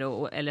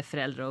familjer eller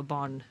föräldrar och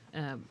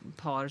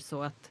barnpar,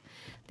 så att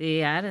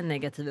det är en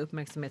negativ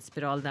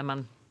uppmärksamhetsspiral där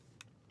man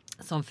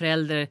som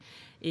förälder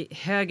i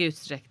hög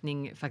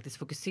utsträckning faktiskt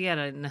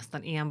fokuserar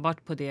nästan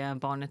enbart på det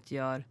barnet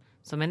gör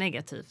som är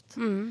negativt.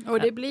 Och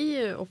det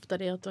blir ju ofta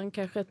det att de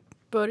kanske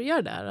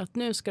börjar där. Att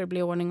nu ska det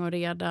bli ordning och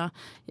reda.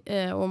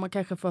 Och man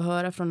kanske får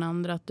höra från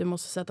andra att du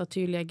måste sätta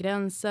tydliga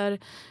gränser.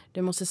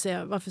 Du måste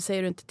säga, varför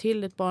säger du inte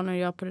till ditt barn att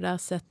göra på det där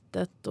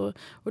sättet?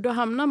 Och då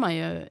hamnar man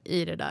ju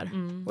i det där.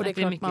 Och det är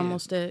klart man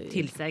måste...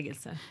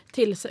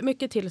 Tillsägelser.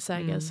 Mycket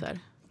tillsägelser.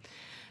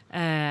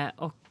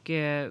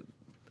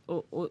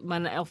 Och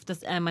man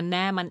oftast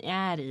när man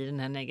är i den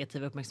här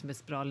negativa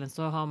uppmärksamhetsspiralen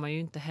så har man ju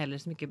inte heller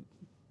så mycket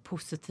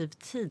positiv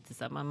tid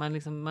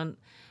tillsammans. Man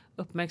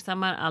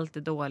uppmärksammar allt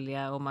det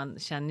dåliga och man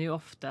känner ju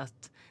ofta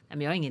att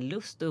jag har ingen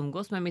lust att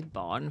umgås med mitt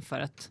barn för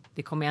att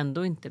det kommer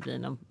ändå inte bli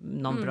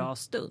någon bra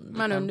stund.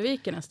 Man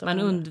undviker nästan. Man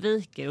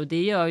undviker, och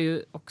det gör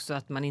ju också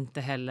att man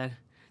inte heller,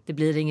 det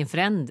blir ingen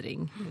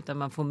förändring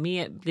utan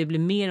det blir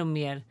mer och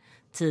mer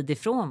tid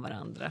ifrån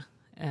varandra.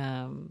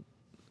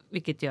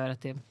 Vilket gör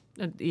att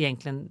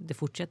det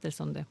fortsätter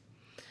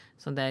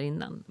som det är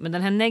innan. Men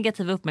den här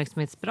negativa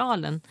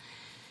uppmärksamhetsspiralen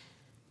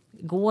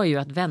går ju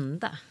att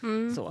vända.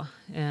 Så.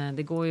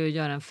 Det går ju att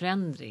göra en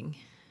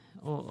förändring.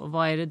 Och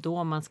vad är det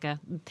då man ska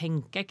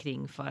tänka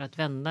kring för att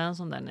vända en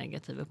sån där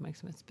negativ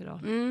uppmärksamhetsspiral?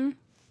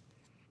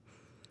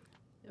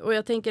 Och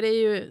jag tänker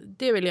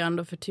det vill jag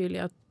ändå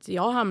förtydliga att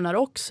jag hamnar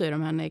också i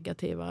de här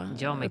negativa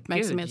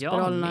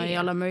uppmärksamhetsspiralerna i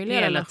alla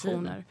möjliga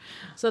relationer.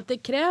 Så att det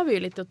kräver ju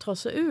lite att ta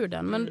sig ur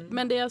den.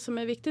 Men det som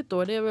är viktigt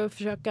då, det är att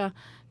försöka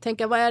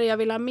tänka vad är det jag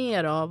vill ha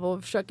mer av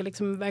och försöka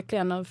liksom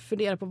verkligen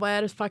fundera på vad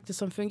är det faktiskt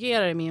som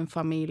fungerar i min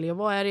familj och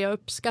vad är det jag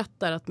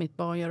uppskattar att mitt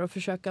barn gör och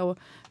försöka att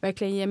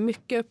verkligen ge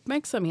mycket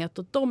uppmärksamhet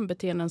åt de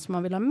beteenden som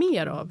man vill ha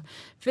mer av.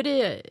 För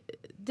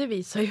det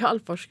visar ju all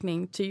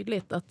forskning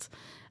tydligt att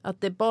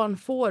det barn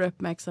får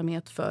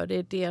uppmärksamhet för, det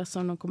är det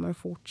som de kommer att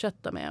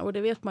fortsätta med. Och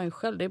det vet man ju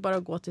själv, det är bara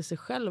att gå till sig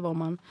själv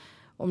om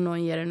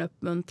någon ger en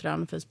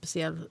uppmuntran för en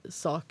speciell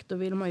sak, då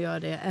vill man göra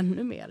det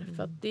ännu mer.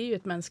 För att det är ju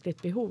ett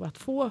mänskligt behov att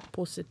få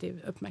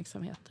positiv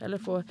uppmärksamhet, eller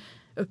få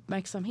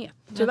uppmärksamhet.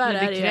 Tyvärr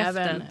är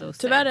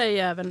det ju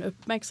även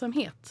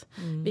uppmärksamhet.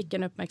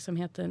 Vilken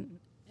uppmärksamheten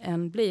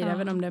än blir,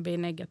 även om det blir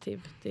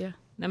negativ.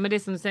 Nej, men det är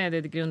som du säger, det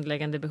är ett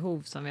grundläggande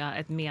behov som vi har,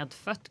 ett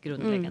medfött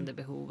grundläggande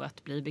behov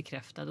att bli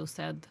bekräftad och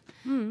sedd.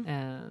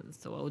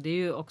 Och det är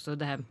ju också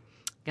det här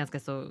ganska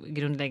så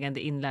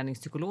grundläggande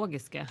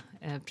inlärningspsykologiska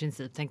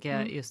princip, tänker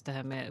jag, just det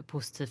här med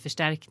positiv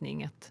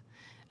förstärkning, att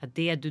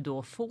det du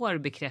då får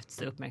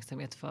bekräftelse och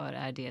uppmärksamhet för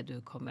är det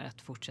du kommer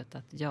att fortsätta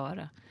att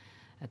göra.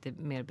 Att det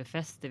mer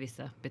befäster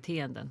vissa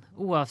beteenden,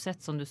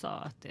 oavsett som du sa,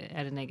 att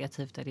är det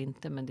negativt eller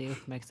inte, men det är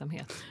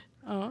uppmärksamhet.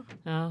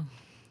 Ja.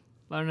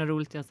 Var det något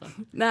roligt jag sa?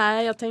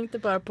 Nej, jag tänkte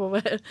bara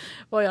på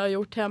vad jag har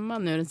gjort hemma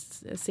nu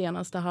det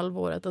senaste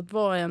halvåret. Att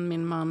vad än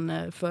min man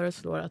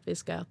föreslår att vi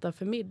ska äta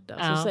för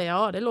middag. Så säger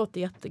jag, det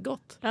låter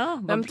jättegott.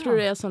 Vem tror du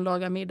det är som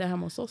lagar middag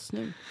hemma hos oss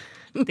nu?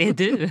 Det är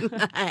du.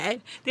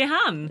 Nej. Det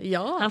är han.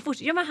 Ja.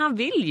 Men han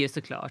vill ju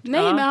såklart.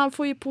 Nej, men han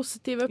får ju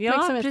positiv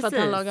uppmärksamhet för att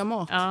han lagar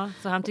mat. Ja,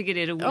 så han tycker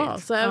det är roligt. Ja,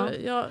 så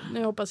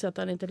nu hoppas jag att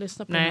han inte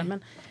lyssnar på det.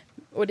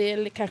 Och det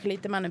är kanske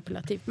lite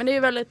manipulativt. Men det är ju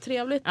väldigt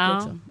trevligt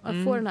liksom,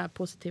 att få den här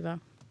positiva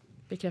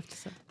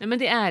bekräftelsen. Nej, men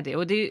det är det.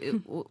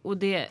 Och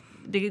det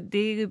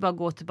är ju bara att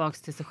gå tillbaka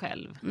till sig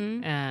själv.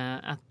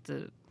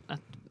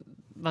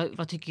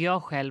 Vad tycker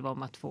jag själv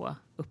om att få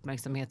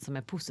uppmärksamhet som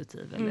är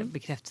positiv eller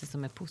bekräftelse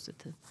som är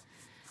positiv?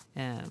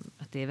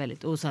 Att det är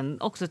väldigt, och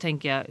sen också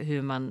tänker jag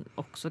hur man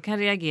också kan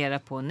reagera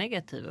på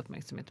negativ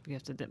uppmärksamhet och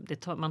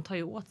bekräftelse. Man tar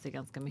ju åt sig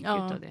ganska mycket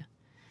av det.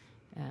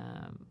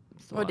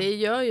 Och det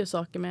gör ju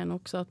saker med en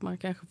också, att man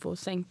kanske får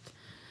sänkt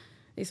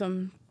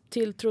liksom,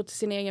 tilltro till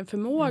sin egen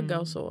förmåga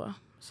och så.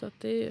 Så att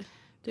det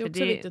är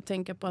också viktigt att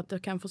tänka på att det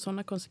kan få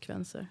sådana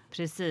konsekvenser.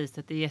 Precis,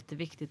 att det är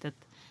jätteviktigt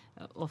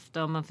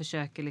Ofta om man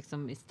försöker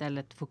liksom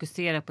istället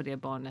fokusera på det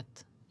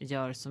barnet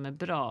gör som är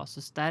bra,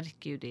 så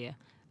stärker ju det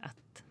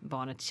att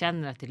barnet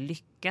känner att det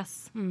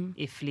lyckas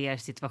i fler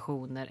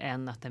situationer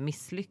än att det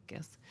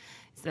misslyckas.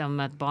 Som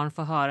att barn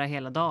får höra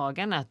hela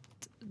dagen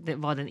att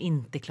vad den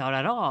inte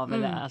klarar av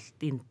eller att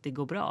det inte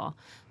går bra,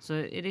 så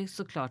är det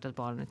såklart att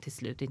barnet till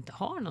slut inte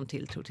har någon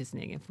tilltro till sin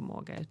egen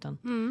förmåga. Utan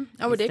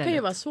Ja, och det kan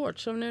ju vara svårt.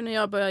 Som nu när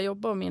jag började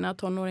jobba och mina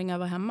tonåringar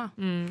var hemma.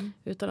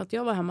 Utan att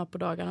jag var hemma på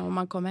dagarna, och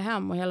man kommer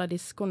hem och hela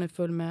diskon är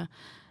full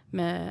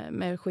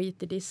med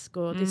skit i disk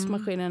och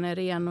diskmaskinen är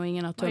ren och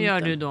ingen har tömt Vad gör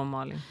den. du då,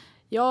 Malin?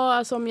 Ja,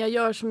 alltså om jag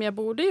gör som jag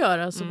borde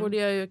göra så borde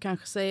jag ju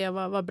kanske säga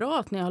vad bra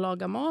att ni har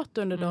lagat mat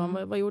under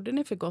dagen. Vad gjorde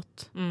ni för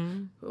gott?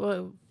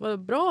 Vad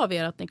bra av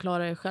er att ni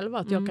klarar er själva,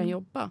 att jag kan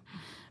jobba.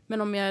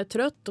 Men om jag är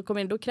trött och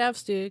kommer in, då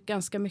krävs det ju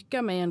ganska mycket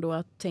av mig ändå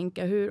att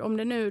tänka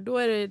då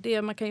är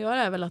det man kan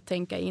göra är väl att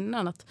tänka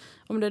innan. Att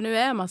om det nu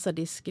är massa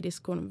disk i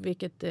diskon,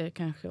 vilket det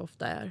kanske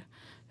ofta är,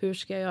 hur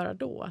ska jag göra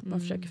då? Att man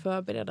försöker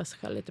förbereda sig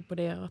själv lite på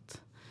det. Och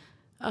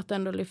att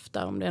ändå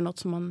lyfta om det är något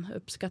som man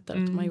uppskattar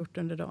att man gjort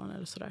under dagen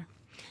eller sådär.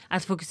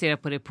 Att fokusera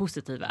på det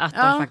positiva. Att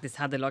de faktiskt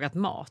hade lagat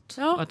mat.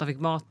 Och att de fick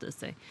mat i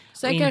sig.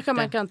 Sen kanske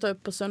man kan ta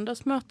upp på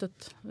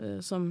söndagsmötet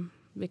som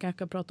vi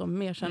kanske pratar om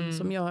mer sen,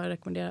 som jag har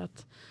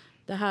rekommenderat.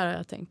 Det här har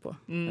jag tänkt på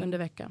under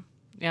veckan.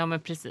 Ja,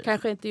 men precis.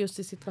 Kanske inte just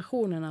i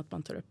situationen att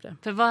man tar upp det.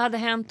 För vad hade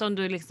hänt om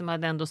du liksom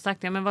hade ändå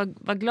sagt, ja men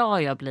vad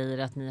glad jag blir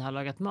att ni har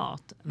lagat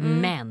mat.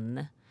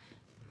 Men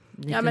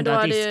ni men då ha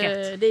har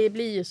diskat. det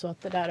blir ju så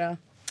att det där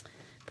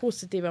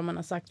positiva man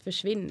har sagt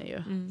försvinner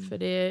ju. För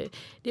det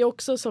är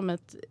också som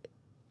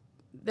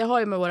det har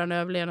ju med våran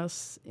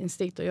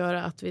överlevnadsinstinkt att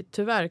göra, att vi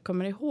tyvärr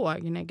kommer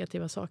ihåg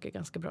negativa saker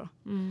ganska bra.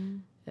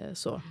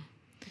 Så.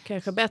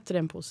 Kanske bättre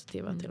än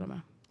positiva till och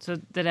med. Så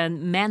det där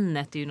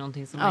männet är ju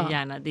någonting som man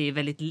gärna, det är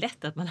väldigt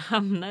lätt att man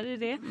hamnar i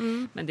det.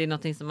 Men det är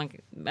någonting som man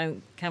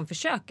kan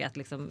försöka att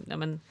liksom,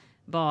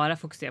 bara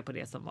fokusera på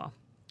det som var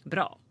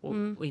bra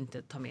och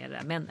inte ta med det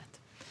där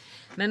männet.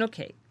 Men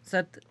okej, så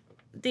att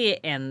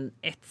det är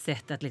ett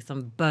sätt att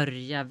liksom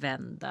börja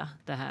vända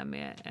det här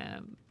med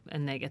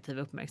en negativ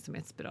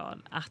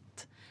uppmärksamhetsspiral.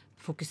 Att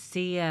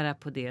fokusera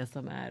på det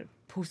som är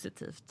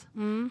positivt.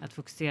 Att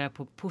fokusera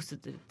på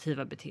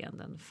positiva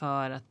beteenden.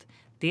 För att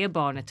det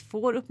barnet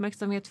får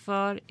uppmärksamhet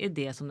för är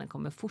det som den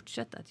kommer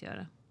fortsätta att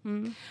göra.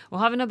 Och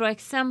har vi några bra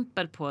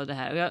exempel på det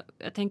här? Och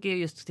jag tänker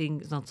just till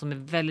något som är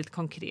väldigt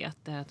konkret.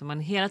 Det här att man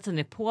hela tiden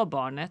är på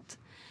barnet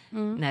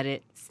när det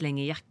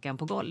slänger jackan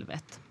på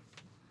golvet.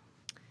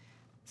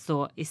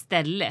 Så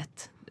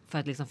istället för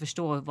att liksom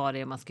förstå vad det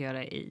är man ska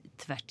göra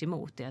tvärt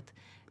emot, är att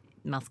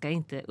man ska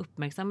inte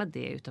uppmärksamma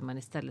det, utan man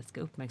istället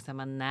ska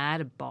uppmärksamma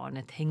när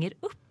barnet hänger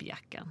upp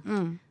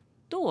jackan.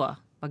 Då,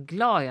 vad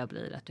glad jag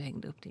blir att du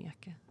hängde upp din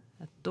jacka.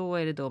 Att då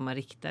är det då man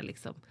riktar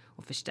liksom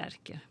och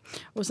förstärker.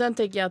 Och sen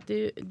tänker jag att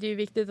det är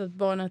viktigt att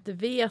barnet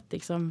vet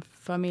liksom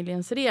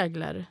familjens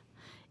regler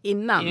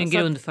innan. Det är en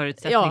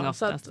grundförutsättning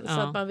oftast. Så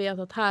att man vet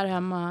att här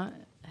hemma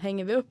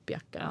hänger vi upp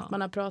jackan. Att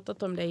man har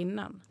pratat om det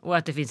innan. Och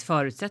att det finns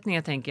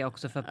förutsättningar, tänker jag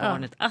också, för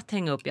barnet att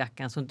hänga upp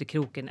jackan så inte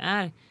kroken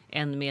är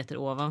 1 meter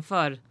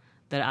ovanför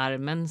där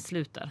armen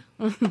slutar.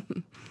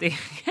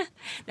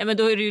 Nej, men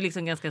då är det ju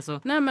liksom ganska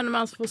så. Nej, men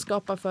man får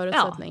skapa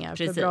förutsättningar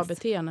för bra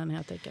beteenden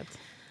helt enkelt.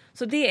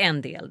 Så det är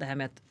en del, det här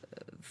med att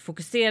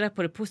fokusera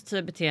på det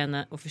positiva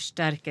beteendet och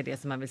förstärka det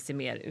som man vill se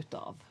mer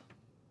utav.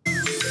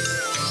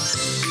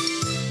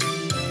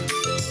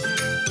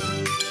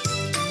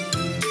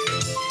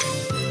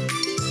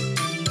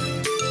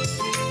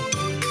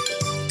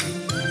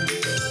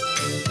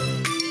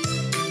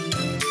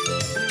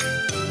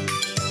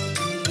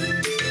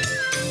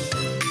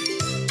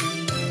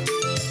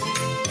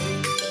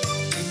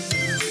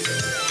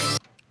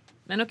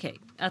 Men okej,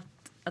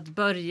 att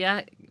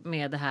börja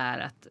med det här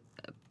att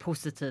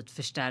positivt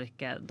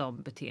förstärka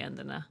de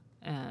beteendena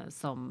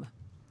som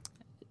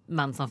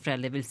man som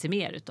förälder vill se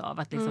mer utav.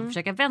 Att liksom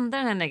försöka vända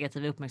den här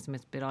negativa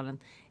uppmärksamhetsspiralen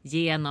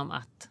genom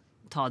att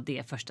ta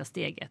det första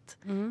steget.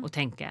 Och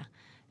tänka,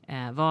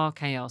 vad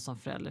kan jag som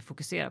förälder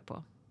fokusera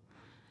på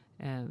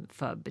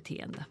för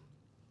beteende?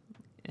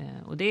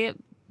 Och det,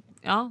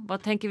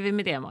 vad tänker vi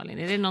med det, Malin?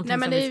 Är det någonting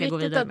som vi ska gå vidare med?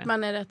 Det är viktigt att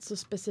man är rätt så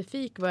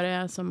specifik vad det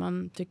är som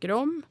man tycker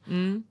om.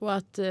 Och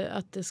att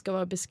det ska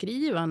vara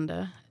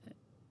beskrivande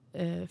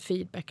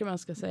feedback, man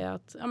ska säga.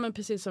 Att, men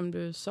precis som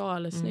du sa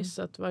alldeles nyss,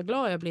 att vara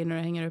glad jag blir när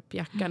du hänger upp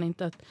jackan.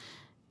 Inte att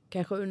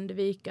kanske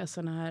undvika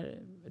såna här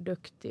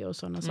duktig och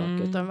sådana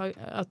saker. Utan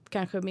att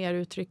kanske mer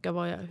uttrycka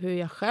hur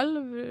jag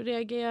själv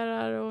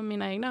reagerar och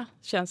mina egna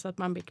känslor, att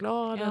man blir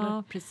glad. Ja,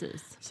 eller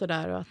precis.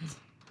 sådär, och att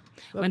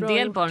och en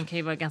del barn kan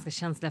ju vara ganska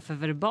känsliga för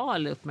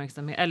verbal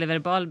uppmärksamhet eller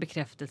verbal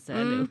bekräftelse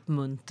eller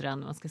uppmuntran,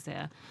 man ska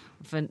säga.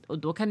 Och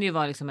då kan det ju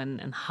vara liksom en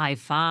high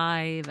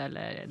five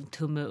eller en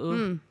tumme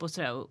upp och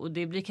sådär. Och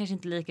det blir kanske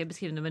inte lika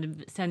beskrivande, men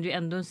det sänder ju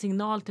ändå en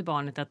signal till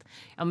barnet att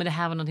men det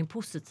här var någonting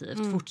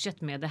positivt.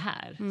 Fortsätt med det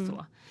här.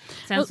 Så.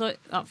 Sen så,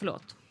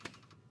 förlåt.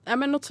 Ja,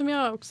 men något som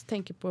jag också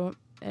tänker på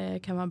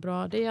kan vara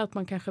bra, det är att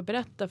man kanske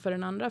berättar för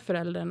den andra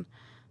föräldern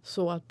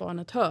så att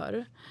barnet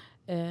hör.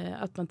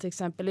 Att man till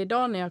exempel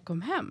idag när jag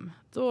kom hem,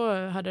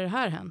 då hade det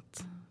här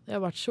hänt. Jag har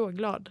varit så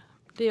glad.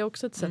 Det är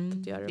också ett sätt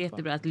att göra det på. Det är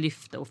jättebra att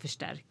lyfta och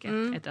förstärka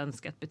ett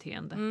önskat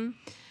beteende.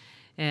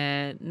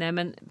 Nej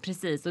men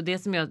precis. Och det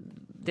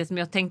som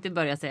jag tänkte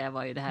börja säga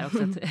var ju det här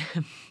också.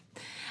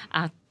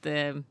 Att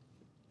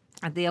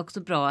det är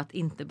också bra att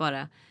inte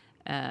bara,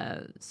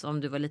 som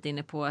du var lite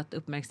inne på, att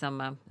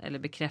uppmärksamma eller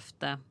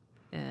bekräfta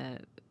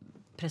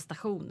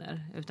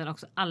prestationer. Utan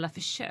också alla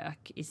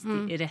försök i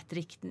rätt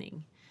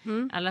riktning.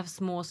 Alla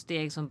små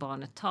steg som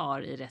barnet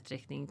tar i rätt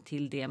riktning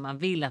till det man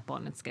vill att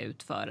barnet ska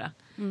utföra.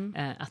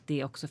 Att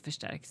det också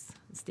förstärks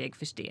steg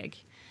för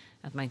steg.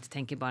 Att man inte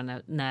tänker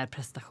bara när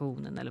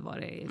prestationen eller vad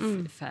det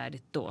är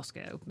färdigt, då ska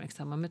jag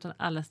uppmärksamma. Men utan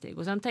alla steg.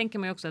 Och sen tänker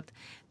man ju också att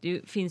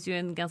det finns ju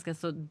en ganska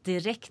så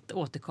direkt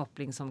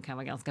återkoppling som kan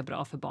vara ganska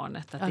bra för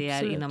barnet. Att det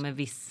är inom en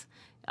viss,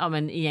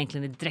 men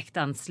egentligen en direkt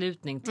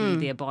anslutning till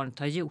det barnet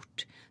har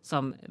gjort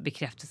som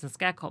bekräftelsen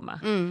ska komma.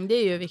 Det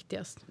är ju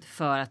viktigast.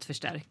 För att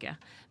förstärka.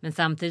 Men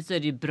samtidigt så är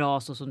det ju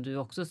bra så som du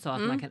också sa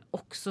att man kan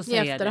också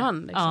säga i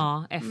efterhand. Det. Liksom.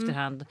 Ja,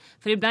 efterhand.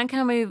 För ibland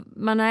kan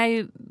man är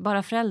ju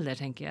bara förälder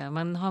tänker jag.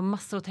 Man har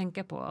massor att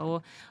tänka på.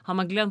 Och har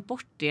man glömt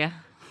bort det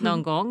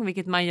någon gång,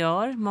 vilket man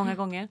gör många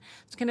gånger,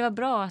 så kan det vara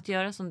bra att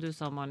göra som du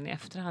sa Malin i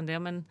efterhand. Ja,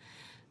 men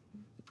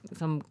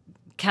som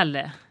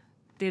Kalle.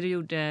 Det du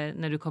gjorde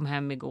när du kom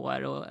hem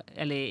igår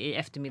eller i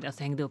eftermiddag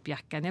så hängde upp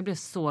jackan. Jag blev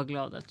så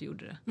glad att du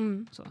gjorde det.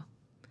 Så.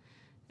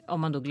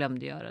 Om man då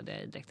glömde göra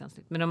det i direkt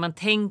anslutning. Men om man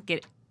tänker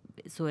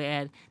så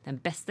är den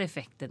bästa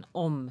effekten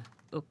om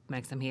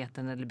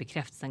uppmärksamheten eller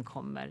bekräftelsen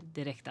kommer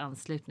direkt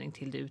anslutning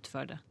till det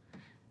utförda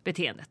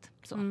beteendet.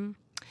 Så.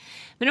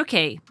 Men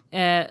okej,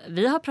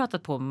 vi har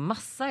pratat på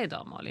massa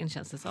idag Malin,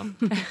 känns det som.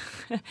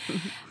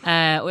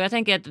 Och jag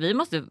tänker att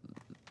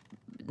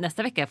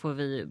nästa vecka får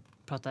vi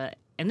prata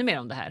ännu mer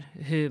om det här.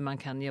 Hur man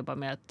kan jobba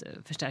med att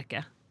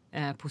förstärka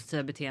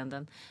positiva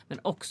beteenden. Men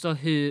också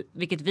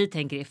vilket vi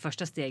tänker är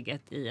första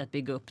steget i att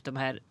bygga upp de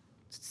här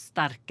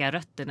starka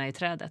rötterna i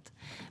trädet.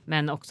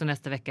 Men också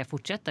nästa vecka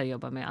fortsätta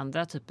jobba med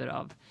andra typer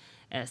av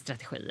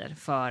strategier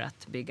för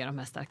att bygga de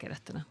här starka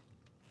rötterna.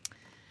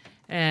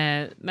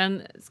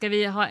 Men ska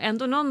vi ha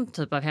ändå någon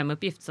typ av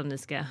hemuppgift som ni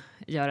ska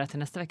göra till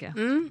nästa vecka?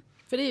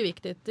 För det är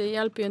viktigt. Det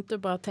hjälper ju inte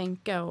bara att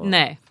tänka och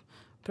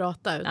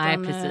prata. Utan, nej,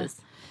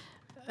 precis.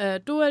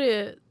 Då är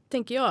det,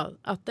 tänker jag...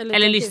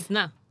 Eller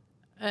lyssna.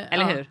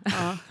 Eller hur?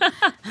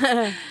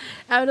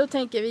 Ja. Då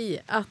tänker vi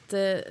att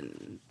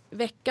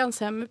veckans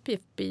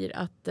hemuppgift blir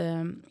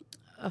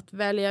att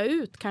välja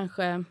ut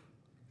kanske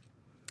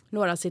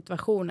några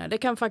situationer. Det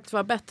kan faktiskt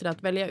vara bättre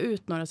att välja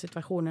ut några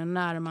situationer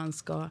när man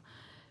ska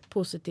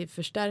positivt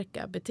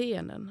förstärka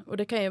beteenden. Och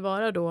det kan ju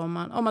vara då om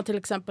man till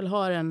exempel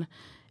har en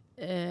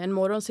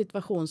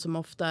morgonsituation som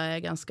ofta är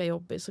ganska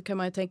jobbig, så kan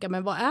man ju tänka,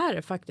 men vad är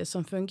det faktiskt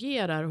som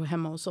fungerar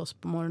hemma hos oss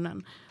på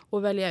morgonen?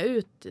 Och välja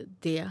ut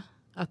det.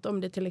 Att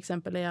om det till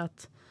exempel är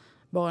att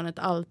barnet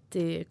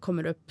alltid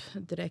kommer upp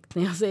direkt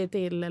när jag säger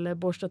till eller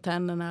borstar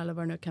tänderna eller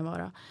vad det nu kan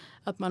vara.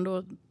 Att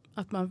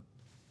man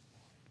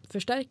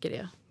förstärker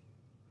det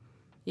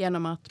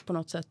genom att på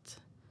något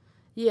sätt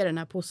ge den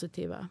här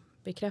positiva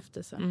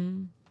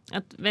bekräftelsen.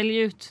 Att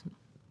välja ut,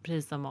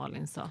 precis som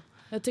Malin sa.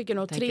 Jag tycker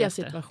nog 3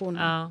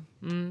 situationer. Ja.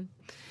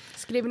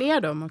 Skriv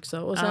ner dem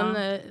också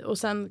och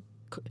sen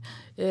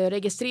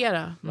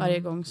registrera varje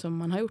gång som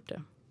man har gjort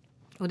det.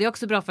 Och det är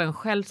också bra för en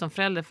själv som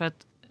förälder, för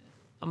att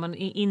om man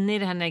är inne i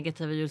det här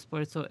negativa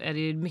hjulspåret så är det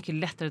ju mycket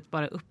lättare att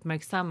bara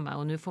uppmärksamma.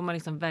 Och nu får man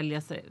liksom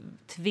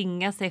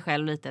tvinga sig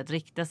själv lite att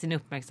rikta sin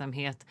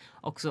uppmärksamhet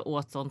också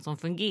åt sånt som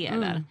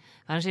fungerar.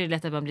 Annars är det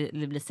lätt att man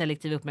blir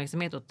selektiv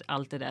uppmärksamhet åt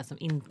allt det där som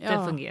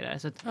inte fungerar.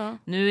 Så att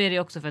nu är det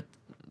också för att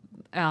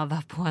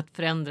öva på att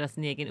förändra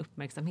sin egen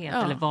uppmärksamhet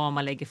eller vad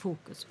man lägger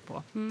fokus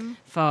på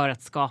för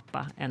att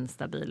skapa en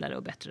stabilare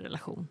och bättre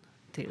relation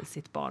till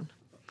sitt barn.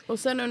 Och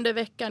sen under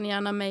veckan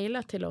gärna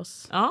mejla till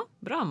oss. Ja,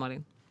 bra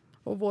Malin.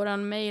 Och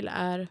våran mejl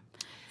är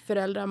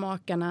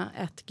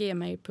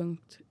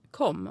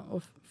föräldramakarna@gmail.com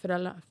och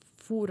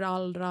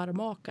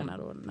föräldrarmakarna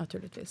då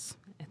naturligtvis.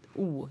 Ett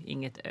O,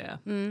 inget Ö.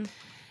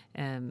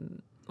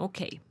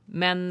 Okej.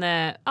 Men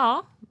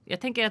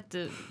jag tänker att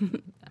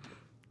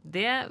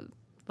det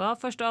var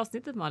första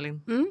avsnittet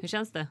Malin. Hur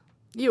känns det?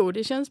 Jo,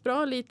 det känns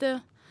bra. Lite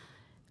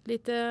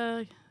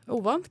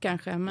ovant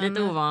kanske. Men,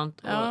 lite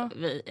ovant och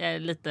vi är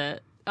lite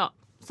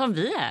som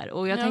vi är.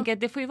 Och jag tänker att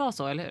det får ju vara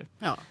så, eller hur?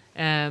 Ja.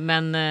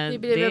 Men vi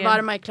blir väl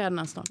varma i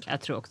kläderna snart.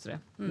 Jag tror också det.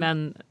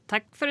 Men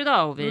tack för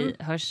idag och vi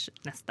hörs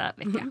nästa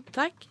vecka.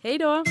 Tack, hej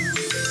då!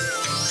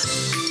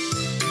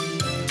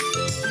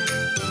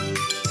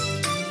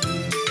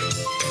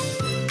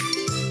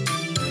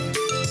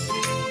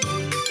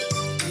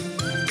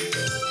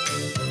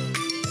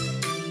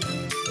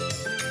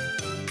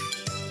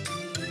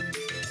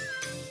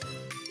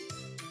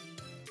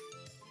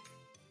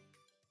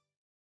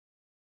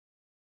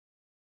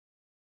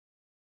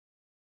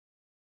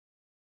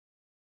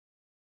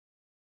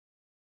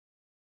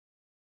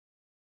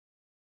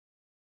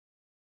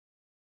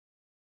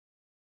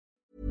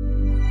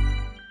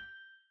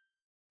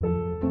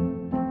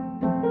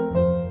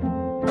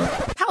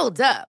 Hold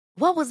up.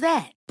 What was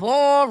that?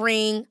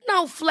 Boring.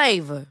 No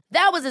flavor.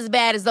 That was as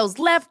bad as those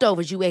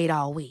leftovers you ate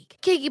all week.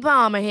 Keke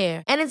Palmer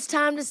here, and it's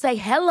time to say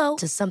hello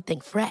to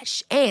something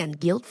fresh and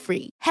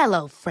guilt-free.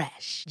 Hello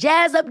Fresh.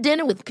 Jazz up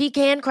dinner with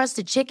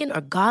pecan-crusted chicken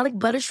or garlic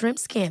butter shrimp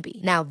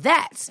scampi. Now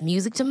that's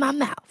music to my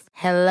mouth.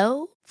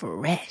 Hello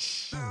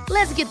Fresh.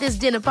 Let's get this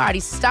dinner party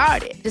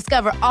started.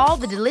 Discover all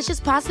the delicious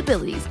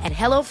possibilities at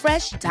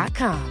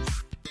hellofresh.com.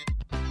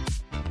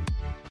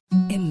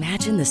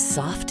 Imagine the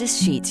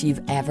softest sheets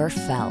you've ever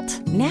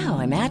felt. Now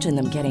imagine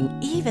them getting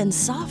even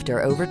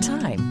softer over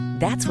time.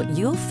 That's what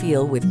you'll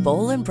feel with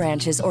Boll &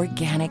 Branch's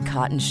organic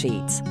cotton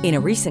sheets. In a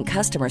recent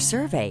customer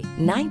survey,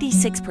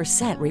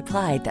 96%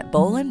 replied that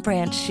Boll &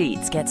 Branch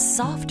sheets get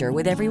softer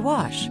with every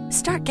wash.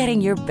 Start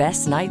getting your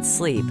best night's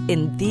sleep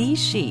in these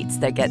sheets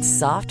that get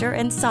softer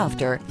and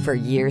softer for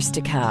years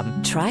to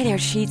come. Try their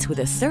sheets with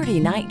a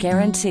 30-night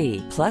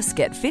guarantee. Plus,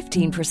 get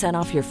 15%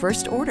 off your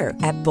first order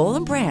at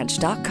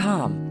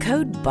bollandbranch.com.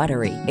 Code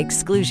BUTTERY.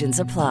 Exclusions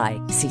apply.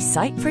 See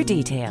site for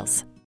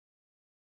details.